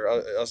write, or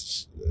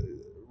us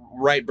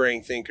right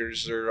brain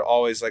thinkers are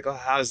always like, "Oh,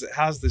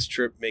 how's this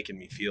trip making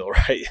me feel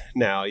right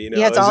now?"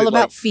 Yeah, it's all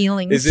about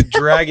feelings. Is it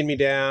dragging me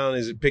down?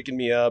 Is it picking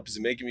me up? Is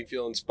it making me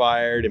feel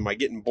inspired? Am I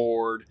getting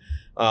bored?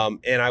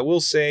 And I will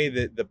say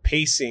that the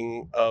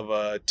pacing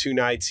of 2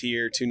 nights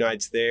here, 2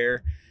 nights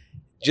there,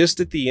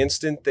 just at the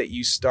instant that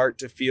you start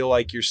to feel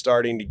like you're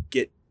starting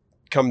to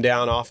come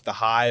down off the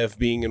high of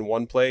being in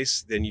one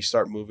place, then you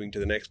start moving to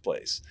the next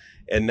place.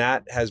 And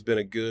that has been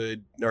a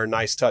good or a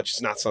nice touch.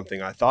 It's not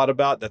something I thought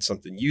about. That's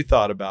something you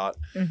thought about.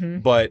 Mm-hmm.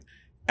 But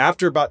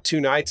after about 2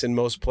 nights in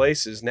most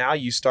places, now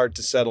you start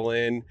to settle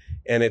in,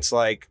 and it's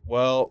like,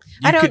 well,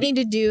 I don't need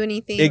to do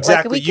anything.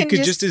 Exactly. You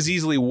could just as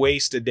easily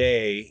waste a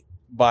day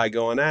by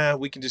going,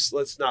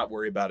 let's not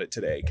worry about it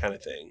today, kind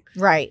of thing.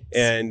 Right.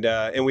 And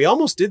we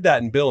almost did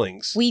that in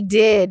Billings. We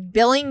did.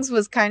 Billings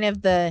was kind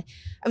of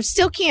I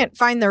still can't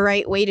find the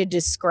right way to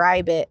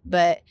describe it,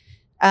 but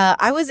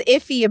I was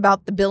iffy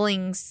about the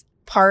Billings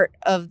part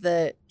of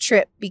the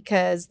trip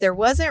because there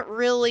wasn't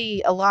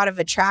really a lot of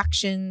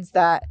attractions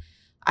that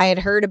I had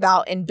heard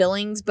about in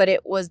Billings, but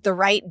it was the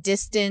right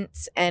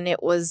distance, and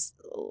it was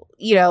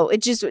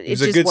It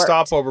was a good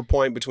stopover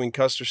point between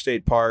Custer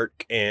State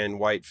Park and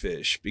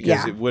Whitefish,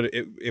 because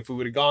if we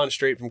would have gone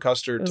straight from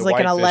Custer to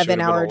like Whitefish, an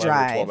 11-hour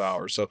drive, 12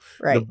 hours. So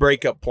the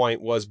breakup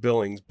point was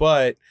Billings,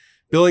 but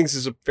Billings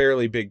is a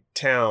fairly big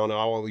town.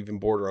 I won't even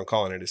border on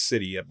calling it a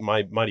city. It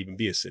might even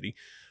be a city.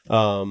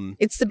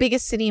 It's the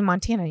biggest city in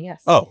Montana.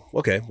 Yes. Oh,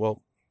 okay.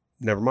 Well,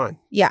 never mind.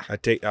 Yeah.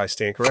 I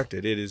stand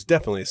corrected. It is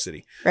definitely a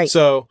city. Right.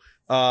 So,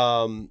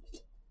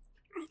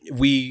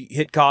 we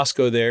hit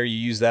Costco there. You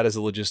use that as a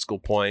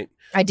logistical point.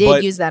 I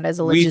did use that as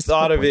a logistical point. We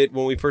thought of it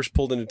when we first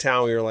pulled into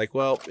town. We were like,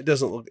 well, it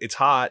doesn't look, it's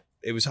hot.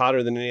 It was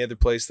hotter than any other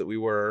place that we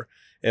were.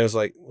 And it was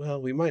like,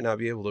 well, we might not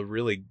be able to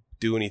really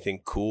do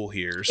anything cool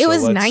here. So it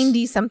was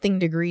 90 something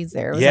degrees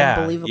there. It was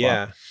unbelievable.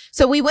 Yeah.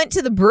 So we went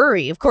to the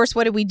brewery. Of course,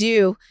 what did we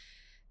do?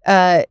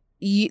 The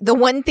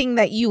one thing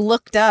that you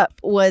looked up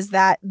was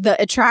that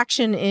the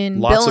attraction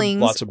in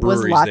Billings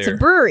was lots of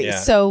breweries. Yeah.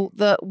 So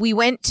we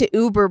went to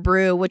Uber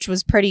Brew, which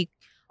was pretty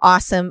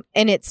awesome.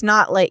 And it's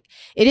not like,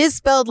 it is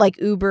spelled like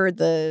Uber,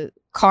 the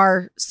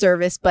car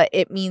service, but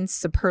it means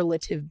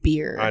superlative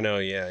beer. I know.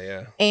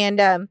 Yeah.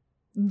 And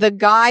the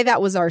guy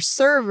that was our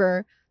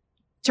server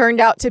turned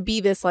out to be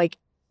this like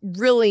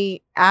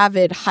really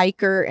avid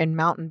hiker and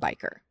mountain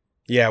biker.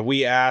 Yeah,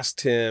 we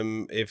asked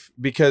him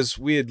because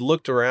we had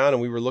looked around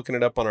and we were looking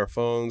it up on our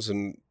phones,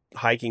 and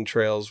hiking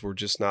trails were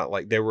just not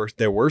like, there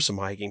were some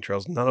hiking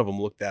trails. None of them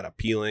looked that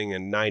appealing,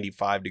 and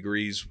 95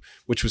 degrees,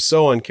 which was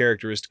so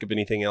uncharacteristic of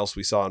anything else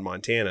we saw in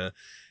Montana.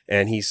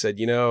 And he said,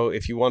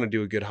 if you want to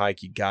do a good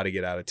hike, you got to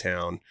get out of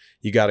town.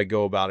 You got to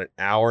go about an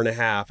hour and a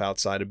half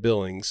outside of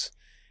Billings.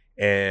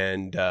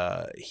 And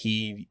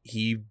he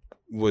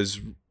was,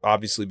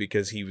 obviously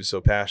because he was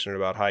so passionate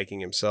about hiking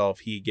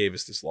himself, he gave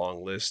us this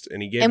long list,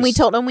 and we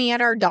told him we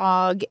had our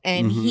dog,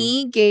 and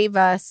he gave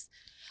us,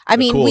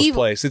 coolest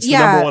place. It's the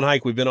number one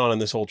hike we've been on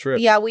this whole trip.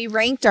 Yeah, we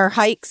ranked our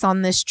hikes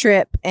on this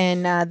trip,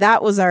 and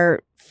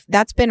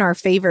that's been our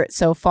favorite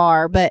so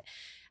far. But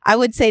I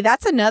would say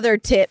that's another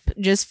tip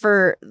just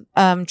for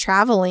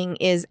traveling,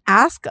 is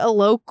ask a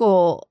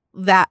local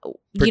that,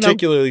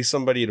 particularly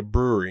somebody at a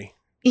brewery.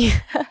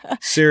 Yeah.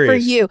 Serious. For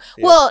you.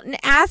 Yeah. Well,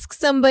 ask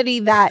somebody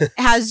that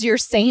has your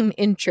same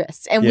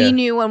interests. And we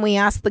knew when we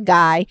asked the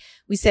guy,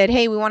 we said,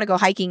 hey, we want to go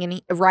hiking.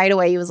 And right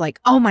away he was like,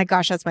 oh my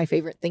gosh, that's my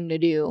favorite thing to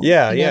do.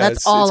 Yeah.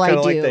 That's all I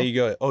do. Like that. You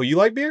go, oh, you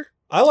like beer?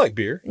 I like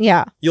beer.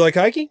 Yeah. You like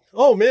hiking?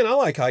 Oh man, I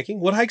like hiking.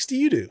 What hikes do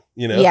you do?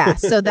 Yeah.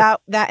 So that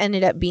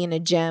ended up being a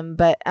gem.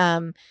 But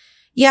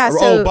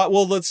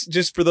let's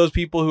just, for those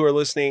people who are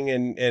listening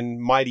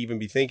and might even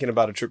be thinking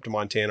about a trip to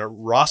Montana,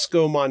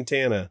 Roscoe,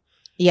 Montana.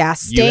 Yeah,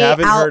 you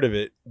haven't heard of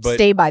it, but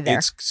stay by there.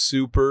 It's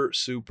super,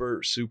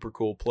 super, super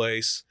cool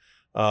place.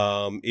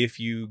 If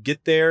you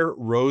get there,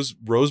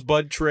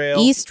 Rosebud Trail,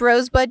 East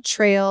Rosebud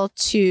Trail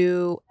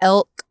to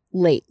Elk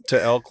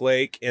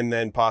Lake, and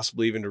then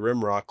possibly even to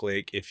Rimrock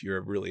Lake if you're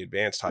a really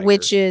advanced hiker,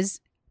 which is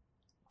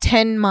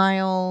 10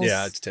 miles.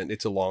 Yeah, it's 10.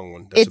 It's a long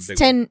one. That's it's a big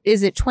 10. One.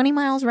 Is it 20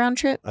 miles round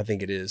trip? I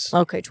think it is.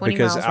 Okay, 20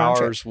 miles round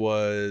trip. Because ours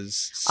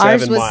was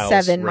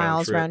 7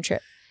 miles round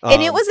trip.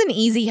 And it was an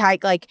easy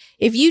hike. Like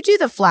if you do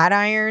the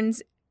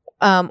Flatirons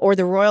or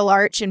the Royal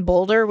Arch in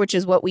Boulder, which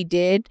is what we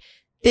did,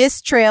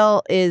 this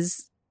trail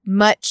is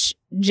much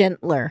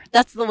gentler.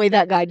 That's the way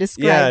that guy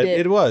described it. Yeah,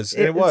 it was.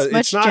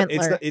 Much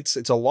gentler. It's not.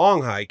 It's a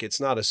long hike.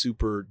 It's not a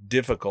super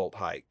difficult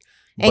hike.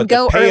 And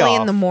go early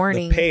in the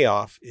morning. The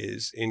payoff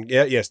is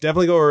yes,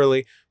 definitely go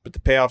early. But the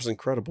payoff is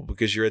incredible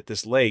because you're at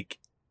this lake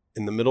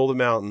in the middle of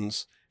the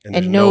mountains, and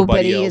there's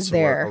nobody else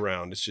there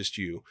around. It's just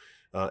you.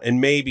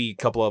 And maybe a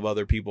couple of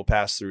other people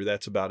pass through.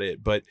 That's about it.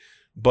 But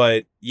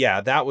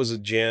yeah, that was a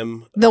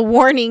gem. The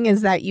warning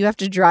is that you have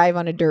to drive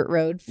on a dirt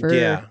road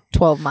for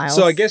 12 miles.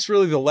 So I guess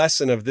really the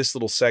lesson of this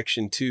little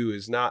section too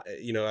is not,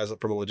 as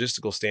from a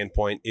logistical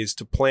standpoint, is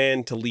to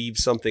plan to leave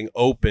something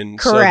open.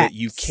 Correct. So that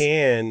you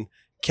can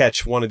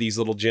catch one of these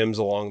little gems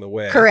along the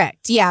way.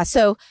 Correct. Yeah.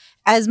 So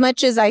as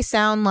much as I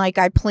sound like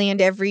I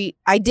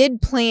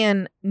did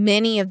plan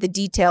many of the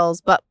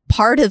details, but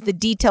part of the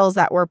details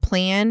that were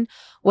planned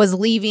was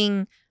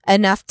leaving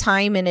enough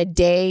time in a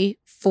day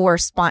for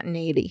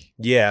spontaneity.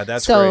 Yeah,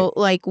 that's so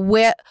great. Like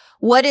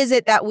what is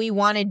it that we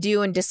want to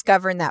do and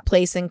discover in that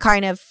place? And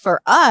kind of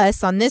for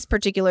us on this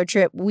particular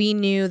trip, we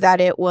knew that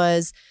it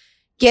was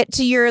get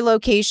to your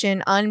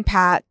location,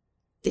 unpack,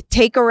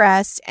 take a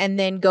rest, and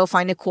then go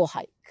find a cool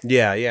hike.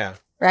 Yeah.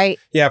 Right.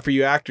 Yeah. For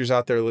you actors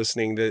out there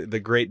listening, the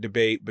great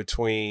debate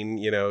between,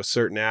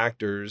 certain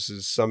actors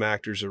is some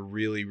actors are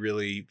really,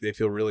 really, they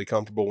feel really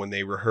comfortable when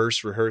they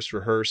rehearse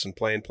and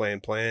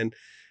plan.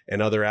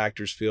 And other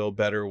actors feel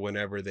better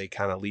whenever they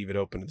kind of leave it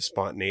open to the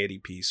spontaneity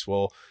piece.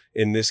 Well,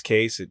 in this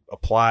case, it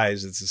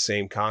applies. It's the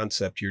same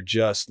concept. You're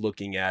just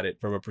looking at it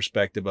from a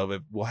perspective of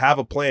it. We'll have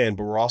a plan,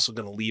 but we're also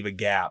going to leave a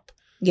gap.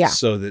 Yeah.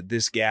 So that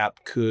this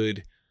gap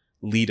could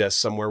lead us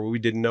somewhere where we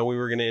didn't know we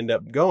were going to end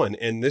up going.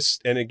 And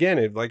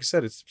again, like I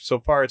said, it's so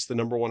far it's the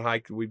number one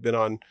hike that we've been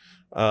on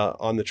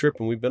the trip,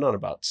 and we've been on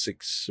about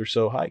 6 or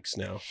so hikes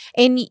now.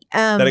 And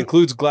that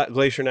includes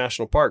Glacier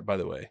National Park, by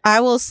the way. I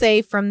will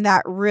say, from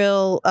that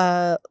real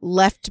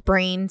left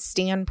brain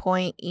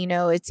standpoint,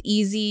 it's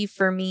easy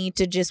for me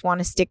to just want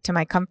to stick to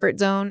my comfort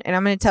zone. And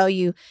I'm going to tell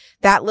you,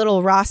 that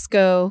little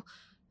Roscoe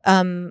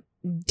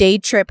day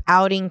trip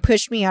outing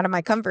pushed me out of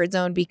my comfort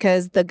zone,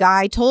 because the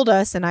guy told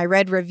us, and I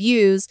read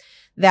reviews,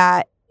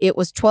 that it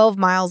was 12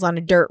 miles on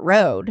a dirt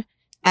road.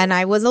 And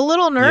I was a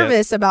little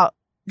nervous about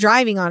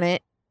driving on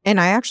it. And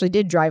I actually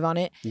did drive on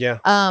it. Yeah.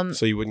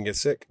 So you wouldn't get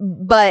sick.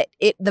 But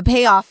the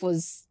payoff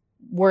was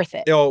worth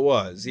it. Oh, it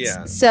was.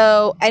 Yeah.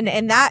 So,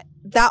 and that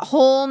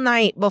whole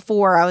night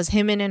before, I was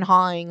hemming and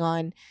hawing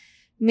on,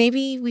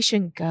 maybe we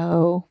shouldn't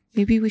go.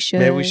 Maybe we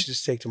should. Maybe we should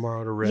just take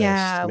tomorrow to rest.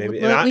 Yeah. Maybe.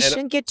 We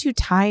shouldn't get too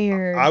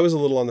tired. I was a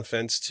little on the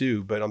fence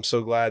too, but I'm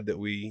so glad that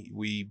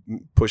we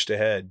pushed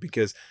ahead,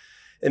 because,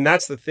 and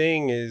that's the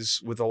thing is,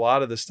 with a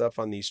lot of the stuff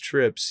on these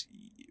trips,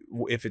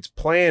 if it's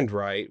planned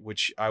right,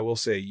 which I will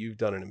say you've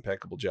done an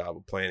impeccable job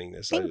of planning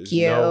this. Thank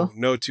you.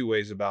 No two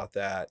ways about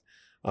that.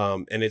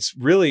 And it's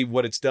really,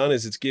 what it's done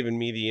is it's given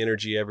me the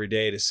energy every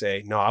day to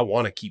say, no, I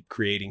want to keep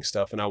creating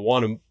stuff, and I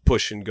want to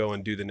push and go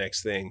and do the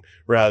next thing,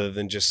 rather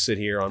than just sit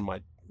here on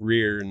my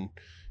rear and,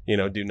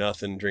 do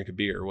nothing, drink a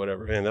beer or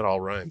whatever. Man, that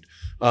all rhymed.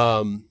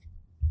 But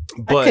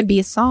that could be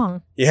a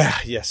song.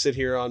 Yeah. Sit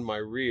here on my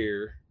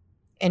rear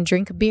and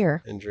drink a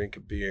beer.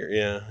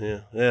 Yeah.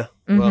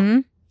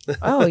 Mm-hmm.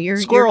 Well, oh,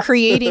 you're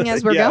creating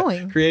as we're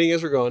going. Creating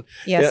as we're going.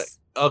 Yes.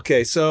 Yeah.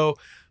 Okay. So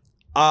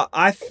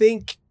I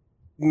think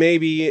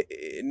maybe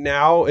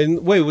now,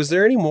 and wait, was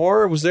there any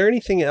more? Was there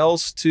anything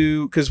else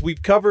because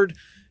we've covered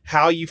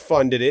how you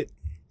funded it.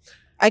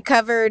 I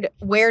covered,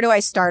 where do I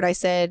start? I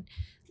said,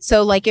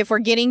 so like if we're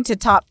getting to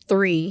top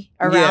 3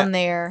 around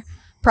there,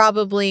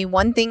 probably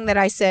one thing that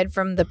I said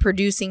from the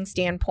producing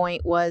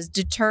standpoint was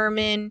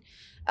determine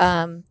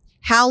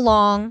how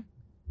long,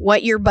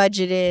 what your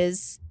budget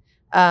is.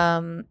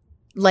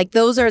 Like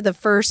those are the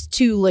first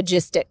 2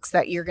 logistics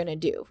that you're going to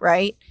do,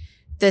 right?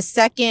 The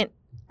second,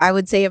 I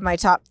would say, of my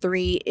top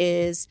 3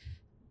 is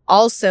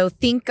also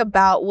think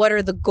about what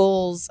are the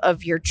goals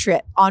of your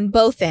trip on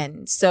both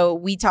ends. So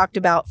we talked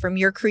about, from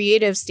your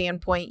creative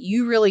standpoint,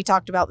 you really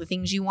talked about the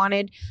things you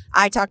wanted.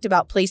 I talked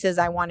about places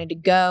I wanted to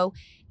go.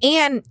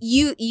 And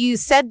you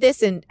said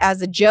this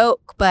as a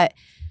joke, but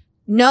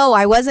no,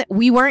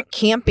 we weren't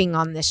camping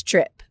on this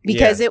trip,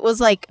 because it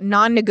was like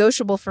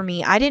non-negotiable for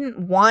me. I didn't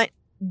want,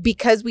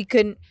 because we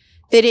couldn't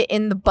fit it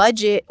in the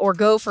budget or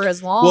go for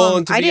as long.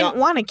 Well, I didn't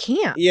want to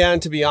camp. Yeah,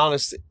 and to be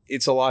honest,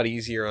 it's a lot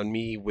easier on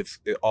me with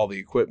all the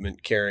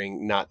equipment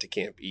carrying not to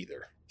camp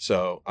either.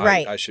 So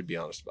I should be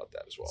honest about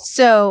that as well.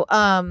 So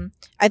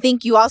I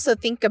think you also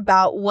think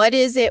about what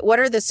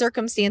are the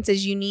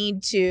circumstances you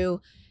need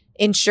to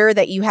ensure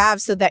that you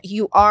have, so that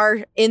you are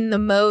in the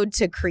mode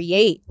to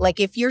create. Like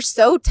if you're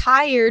so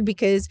tired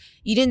because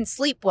you didn't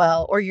sleep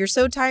well, or you're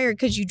so tired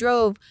because you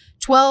drove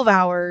 12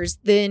 hours,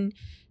 then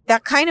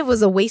that kind of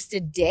was a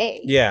wasted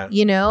day. Yeah.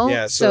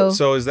 Yeah.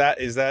 So is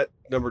that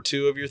number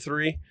 2 of your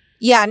 3?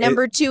 Yeah.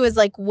 Number 2 is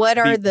like,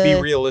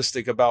 be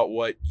realistic about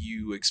what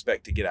you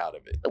expect to get out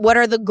of it. What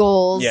are the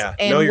goals? Yeah.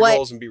 Know your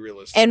goals and be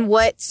realistic. And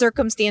what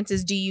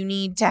circumstances do you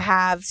need to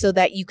have so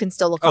that you can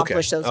still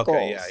accomplish those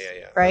goals?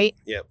 Yeah. Right?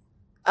 Yep.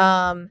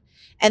 And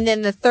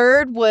then the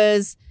third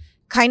was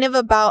kind of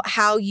about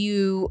how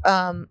you,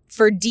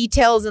 for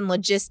details and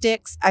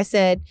logistics, I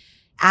said,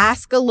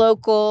 ask a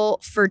local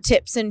for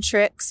tips and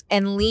tricks,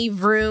 and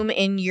leave room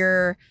in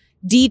your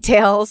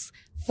details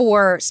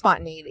for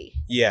spontaneity.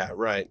 Yeah,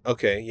 right.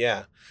 Okay,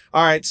 yeah.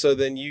 All right, so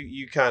then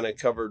you kind of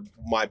covered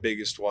my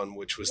biggest one,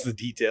 which was the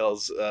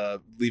details,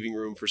 leaving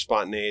room for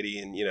spontaneity,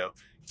 and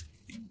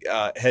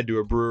head to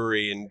a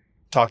brewery and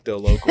talk to a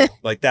local.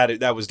 Like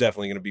that was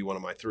definitely going to be one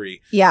of my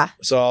 3. Yeah.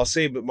 So I'll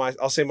say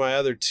my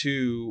other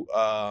 2,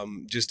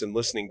 just in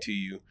listening to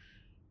you,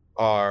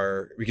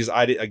 are, because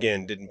I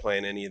didn't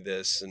plan any of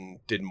this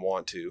and didn't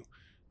want to.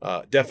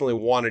 Definitely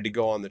wanted to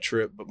go on the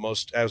trip, but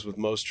as with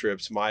most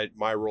trips,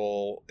 my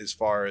role as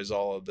far as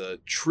all of the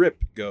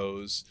trip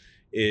goes,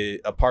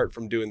 apart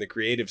from doing the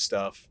creative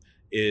stuff,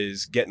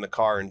 is get in the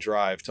car and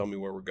drive, tell me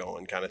where we're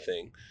going, kind of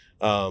thing.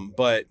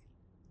 But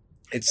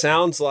it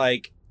sounds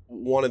like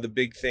one of the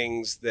big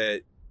things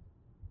that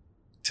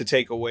to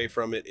take away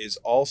from it is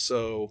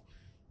also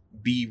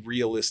be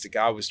realistic.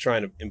 I was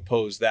trying to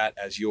impose that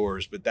as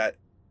yours, but that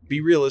be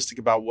realistic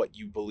about what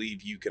you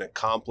believe you can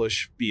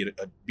accomplish, be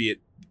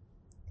it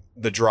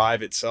the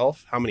drive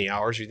itself, how many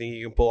hours you think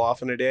you can pull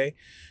off in a day,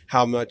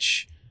 how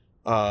much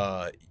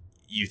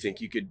you think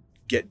you could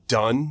get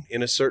done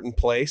in a certain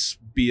place,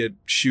 be it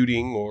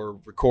shooting or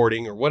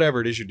recording or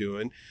whatever it is you're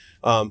doing.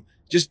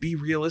 Just be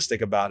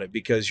realistic about it,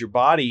 because your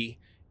body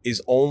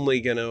is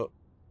only going to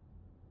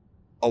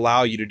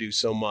allow you to do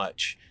so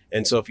much.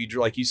 And so if you,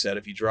 like you said,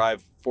 if you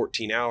drive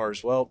 14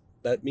 hours, well,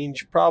 that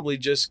means you're probably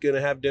just going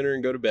to have dinner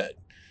and go to bed.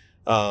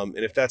 And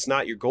if that's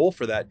not your goal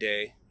for that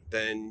day,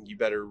 then you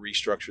better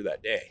restructure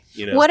that day.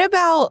 You know, What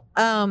about,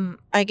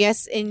 I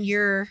guess in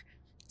your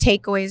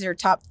takeaways or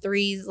top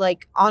threes,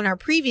 like on our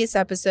previous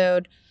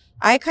episode,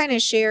 I kind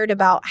of shared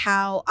about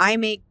how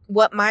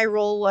what my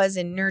role was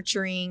in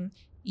nurturing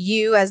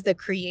you as the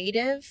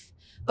creative.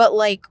 But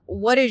like,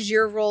 what is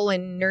your role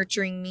in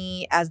nurturing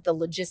me as the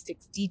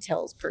logistics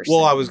details person?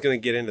 Well, I was going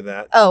to get into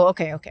that. Oh,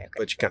 okay.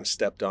 But you kind of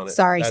stepped on it.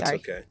 Sorry. That's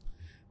okay.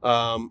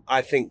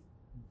 I think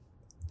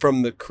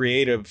from the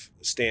creative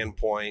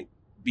standpoint,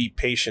 be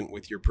patient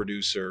with your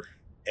producer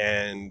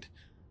and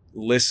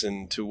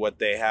listen to what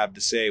they have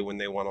to say when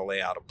they want to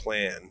lay out a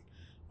plan.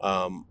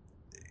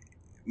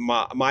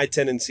 My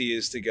tendency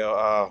is to go,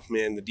 oh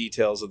man, the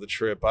details of the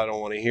trip. I don't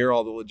want to hear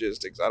all the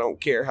logistics. I don't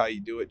care how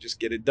you do it.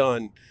 Just get it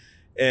done.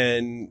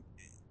 And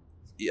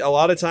a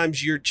lot of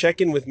times you're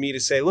checking with me to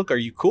say, look, are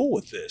you cool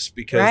with this?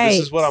 Because this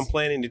is what I'm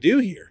planning to do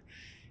here.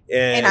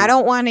 And I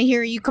don't want to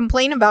hear you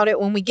complain about it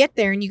when we get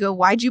there and you go,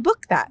 why'd you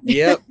book that?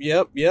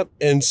 Yep.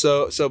 And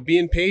so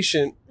being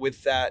patient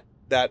with that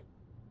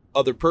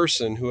other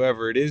person,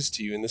 whoever it is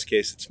to you, in this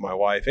case, it's my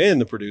wife and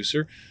the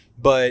producer,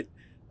 but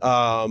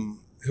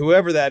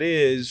whoever that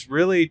is,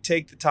 really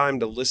take the time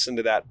to listen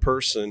to that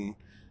person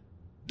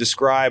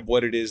describe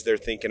what it is they're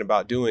thinking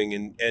about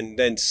doing, and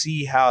then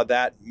see how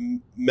that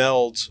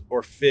melds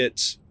or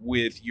fits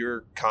with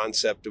your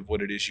concept of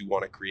what it is you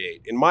want to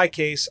create. In my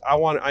case,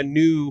 I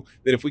knew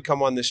that if we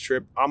come on this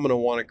trip, I'm going to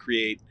want to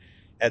create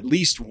at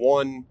least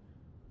one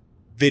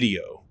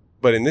video.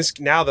 But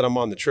now that I'm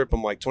on the trip,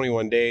 I'm like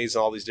 21 days,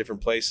 all these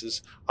different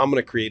places, I'm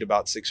going to create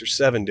about 6 or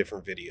 7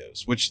 different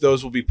videos, which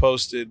those will be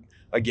posted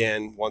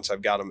again once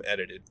I've got them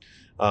edited.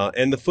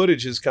 And the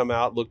footage has come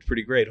out, looked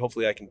pretty great.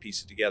 Hopefully I can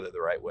piece it together the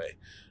right way.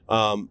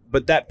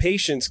 But that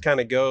patience kind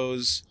of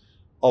goes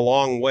a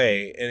long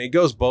way, and it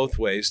goes both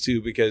ways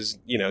too, because,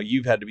 you know,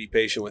 you've had to be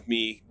patient with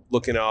me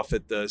looking off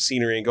at the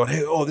scenery and going,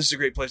 hey, oh, this is a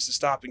great place to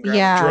stop and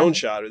grab a drone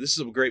shot, or this is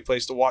a great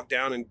place to walk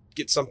down and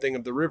get something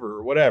of the river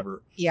or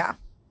whatever. Yeah.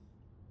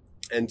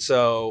 And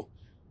so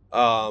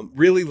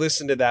really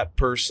listen to that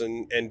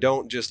person and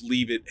don't just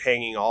leave it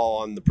hanging all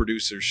on the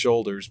producer's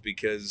shoulders,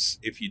 because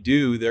if you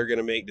do, they're going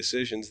to make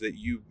decisions that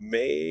you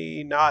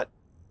may not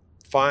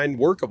find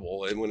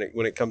workable, and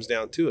when it comes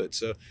down to it.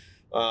 So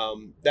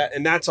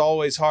that's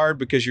always hard,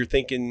 because you're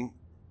thinking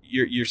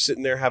you're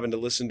sitting there having to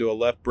listen to a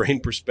left brain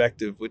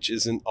perspective, which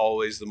isn't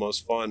always the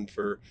most fun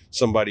for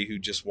somebody who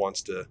just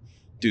wants to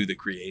do the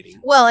creating.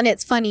 Well, and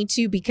it's funny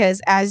too,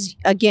 because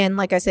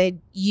like I said,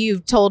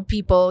 you've told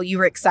people you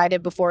were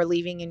excited before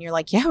leaving, and you're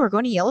like, yeah, we're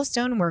going to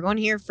Yellowstone and we're going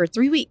here for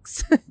 3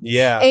 weeks.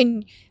 Yeah.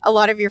 And a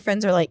lot of your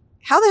friends are like,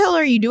 how the hell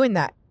are you doing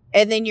that?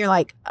 And then you're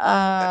like,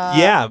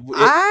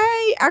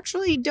 I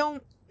actually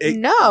don't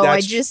know.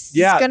 It's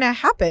going to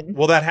happen.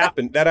 Well, that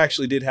happened. That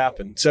actually did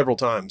happen several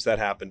times. That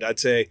happened. I'd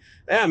say,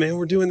 yeah, man,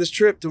 we're doing this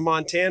trip to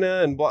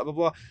Montana and blah, blah,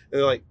 blah. And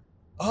they're like,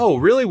 oh,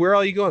 really? Where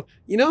are you going?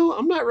 You know,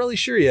 I'm not really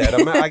sure yet.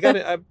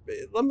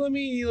 Let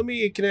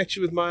me connect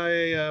you with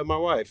my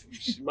wife,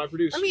 my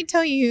producer.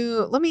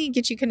 Let me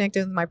get you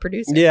connected with my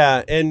producer.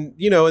 Yeah. And,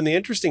 you know, and the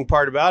interesting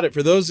part about it,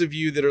 for those of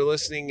you that are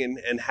listening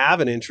and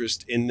have an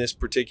interest in this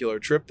particular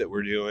trip that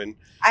we're doing,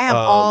 I have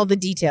all the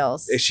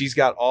details. She's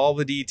got all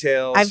the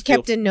details. I've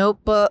kept a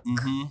notebook.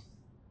 Mm-hmm.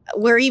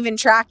 We're even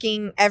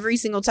tracking every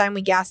single time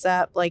we gas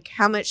up, like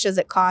how much does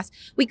it cost?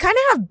 We kind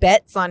of have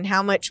bets on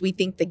how much we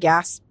think the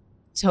gas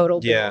total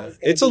bill is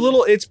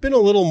it's been a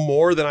little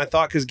more than I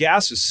thought, because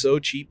gas is so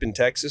cheap in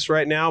Texas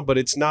right now, but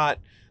it's not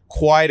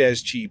quite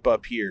as cheap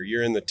up here.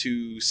 You're in the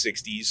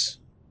 260s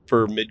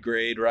for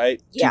mid-grade,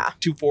 right? Yeah.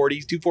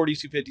 240s,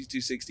 250s,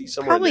 260s,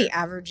 somewhere probably in there.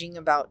 Averaging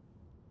about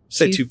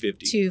say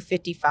 250,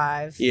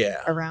 255,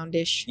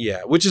 around-ish.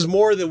 Yeah, which is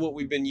more than what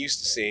we've been used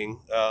to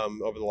seeing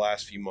over the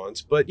last few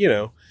months. But, you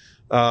know,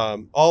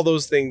 all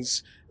those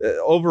things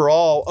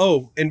overall.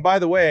 Oh, and by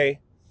the way,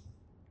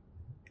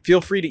 feel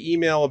free to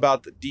email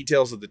about the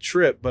details of the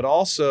trip, but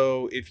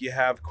also if you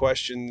have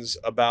questions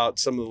about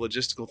some of the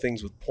logistical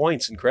things with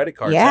points and credit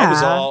cards. Yeah, that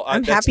was all.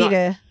 I'm happy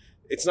to.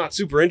 It's not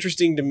super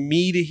interesting to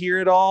me to hear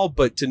it all,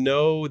 but to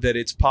know that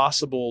it's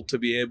possible to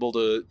be able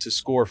to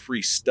score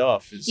free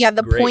stuff is the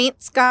great.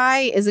 Points Guy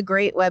is a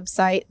great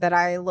website that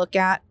I look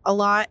at a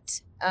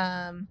lot.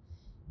 And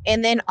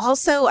then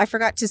also, I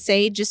forgot to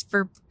say, just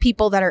for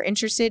people that are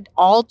interested,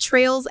 All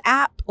Trails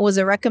app was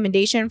a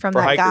recommendation from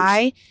that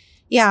guy.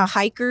 Yeah,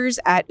 hikers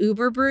at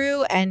Uber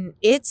Brew. And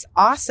it's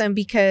awesome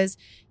because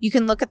you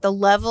can look at the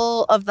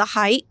level of the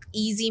hike,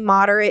 easy,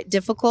 moderate,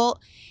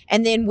 difficult.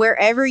 And then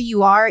wherever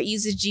you are, it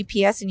uses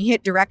GPS and you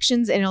hit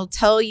directions and it'll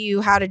tell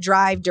you how to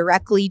drive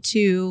directly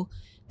to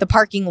the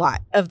parking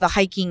lot of the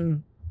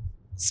hiking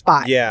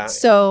spot. Yeah.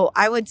 So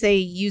I would say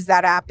use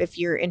that app if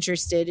you're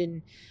interested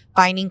in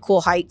finding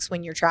cool hikes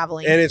when you're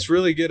traveling. And it's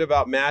really good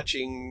about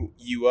matching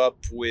you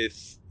up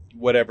with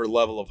whatever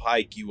level of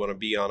hike you want to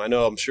be on.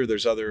 I'm sure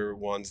there's other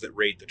ones that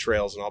rate the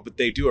trails and all, but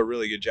they do a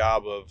really good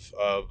job of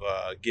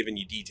giving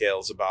you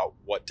details about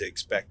what to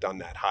expect on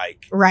that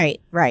hike.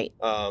 Right.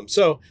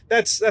 So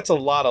that's a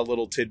lot of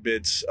little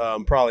tidbits,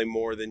 probably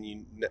more than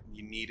you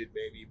needed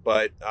maybe,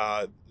 but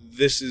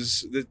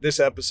this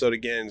episode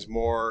again is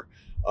more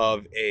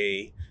of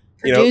a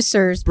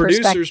producer's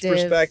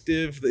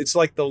perspective. It's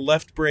like the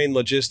left brain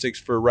logistics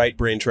for right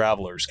brain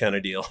travelers kind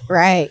of deal.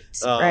 Right.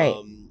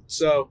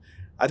 So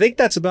I think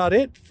that's about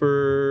it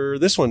for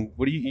this one.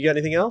 What do you got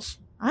anything else?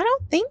 I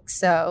don't think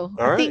so.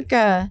 All right.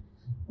 Think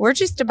we're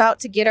just about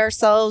to get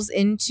ourselves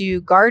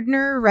into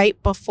Gardner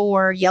right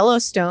before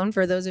Yellowstone,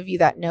 for those of you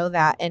that know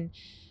that. And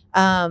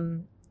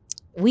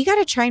we got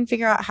to try and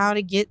figure out how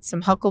to get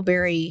some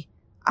huckleberry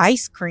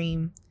ice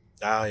cream.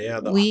 Oh, yeah.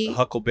 The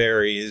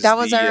huckleberry is that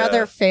was our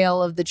other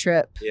fail of the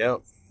trip. Yeah.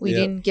 We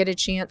didn't get a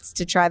chance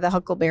to try the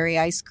huckleberry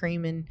ice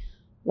cream and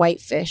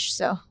whitefish.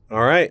 So.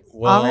 All right.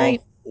 Well, all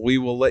right. We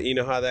will let you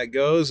know how that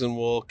goes, and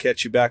we'll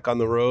catch you back on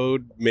the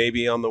road,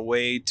 maybe on the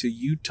way to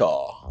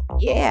Utah.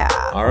 Yeah.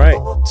 All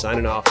right.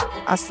 Signing off.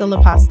 Hasta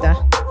la pasta.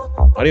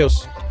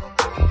 Adios.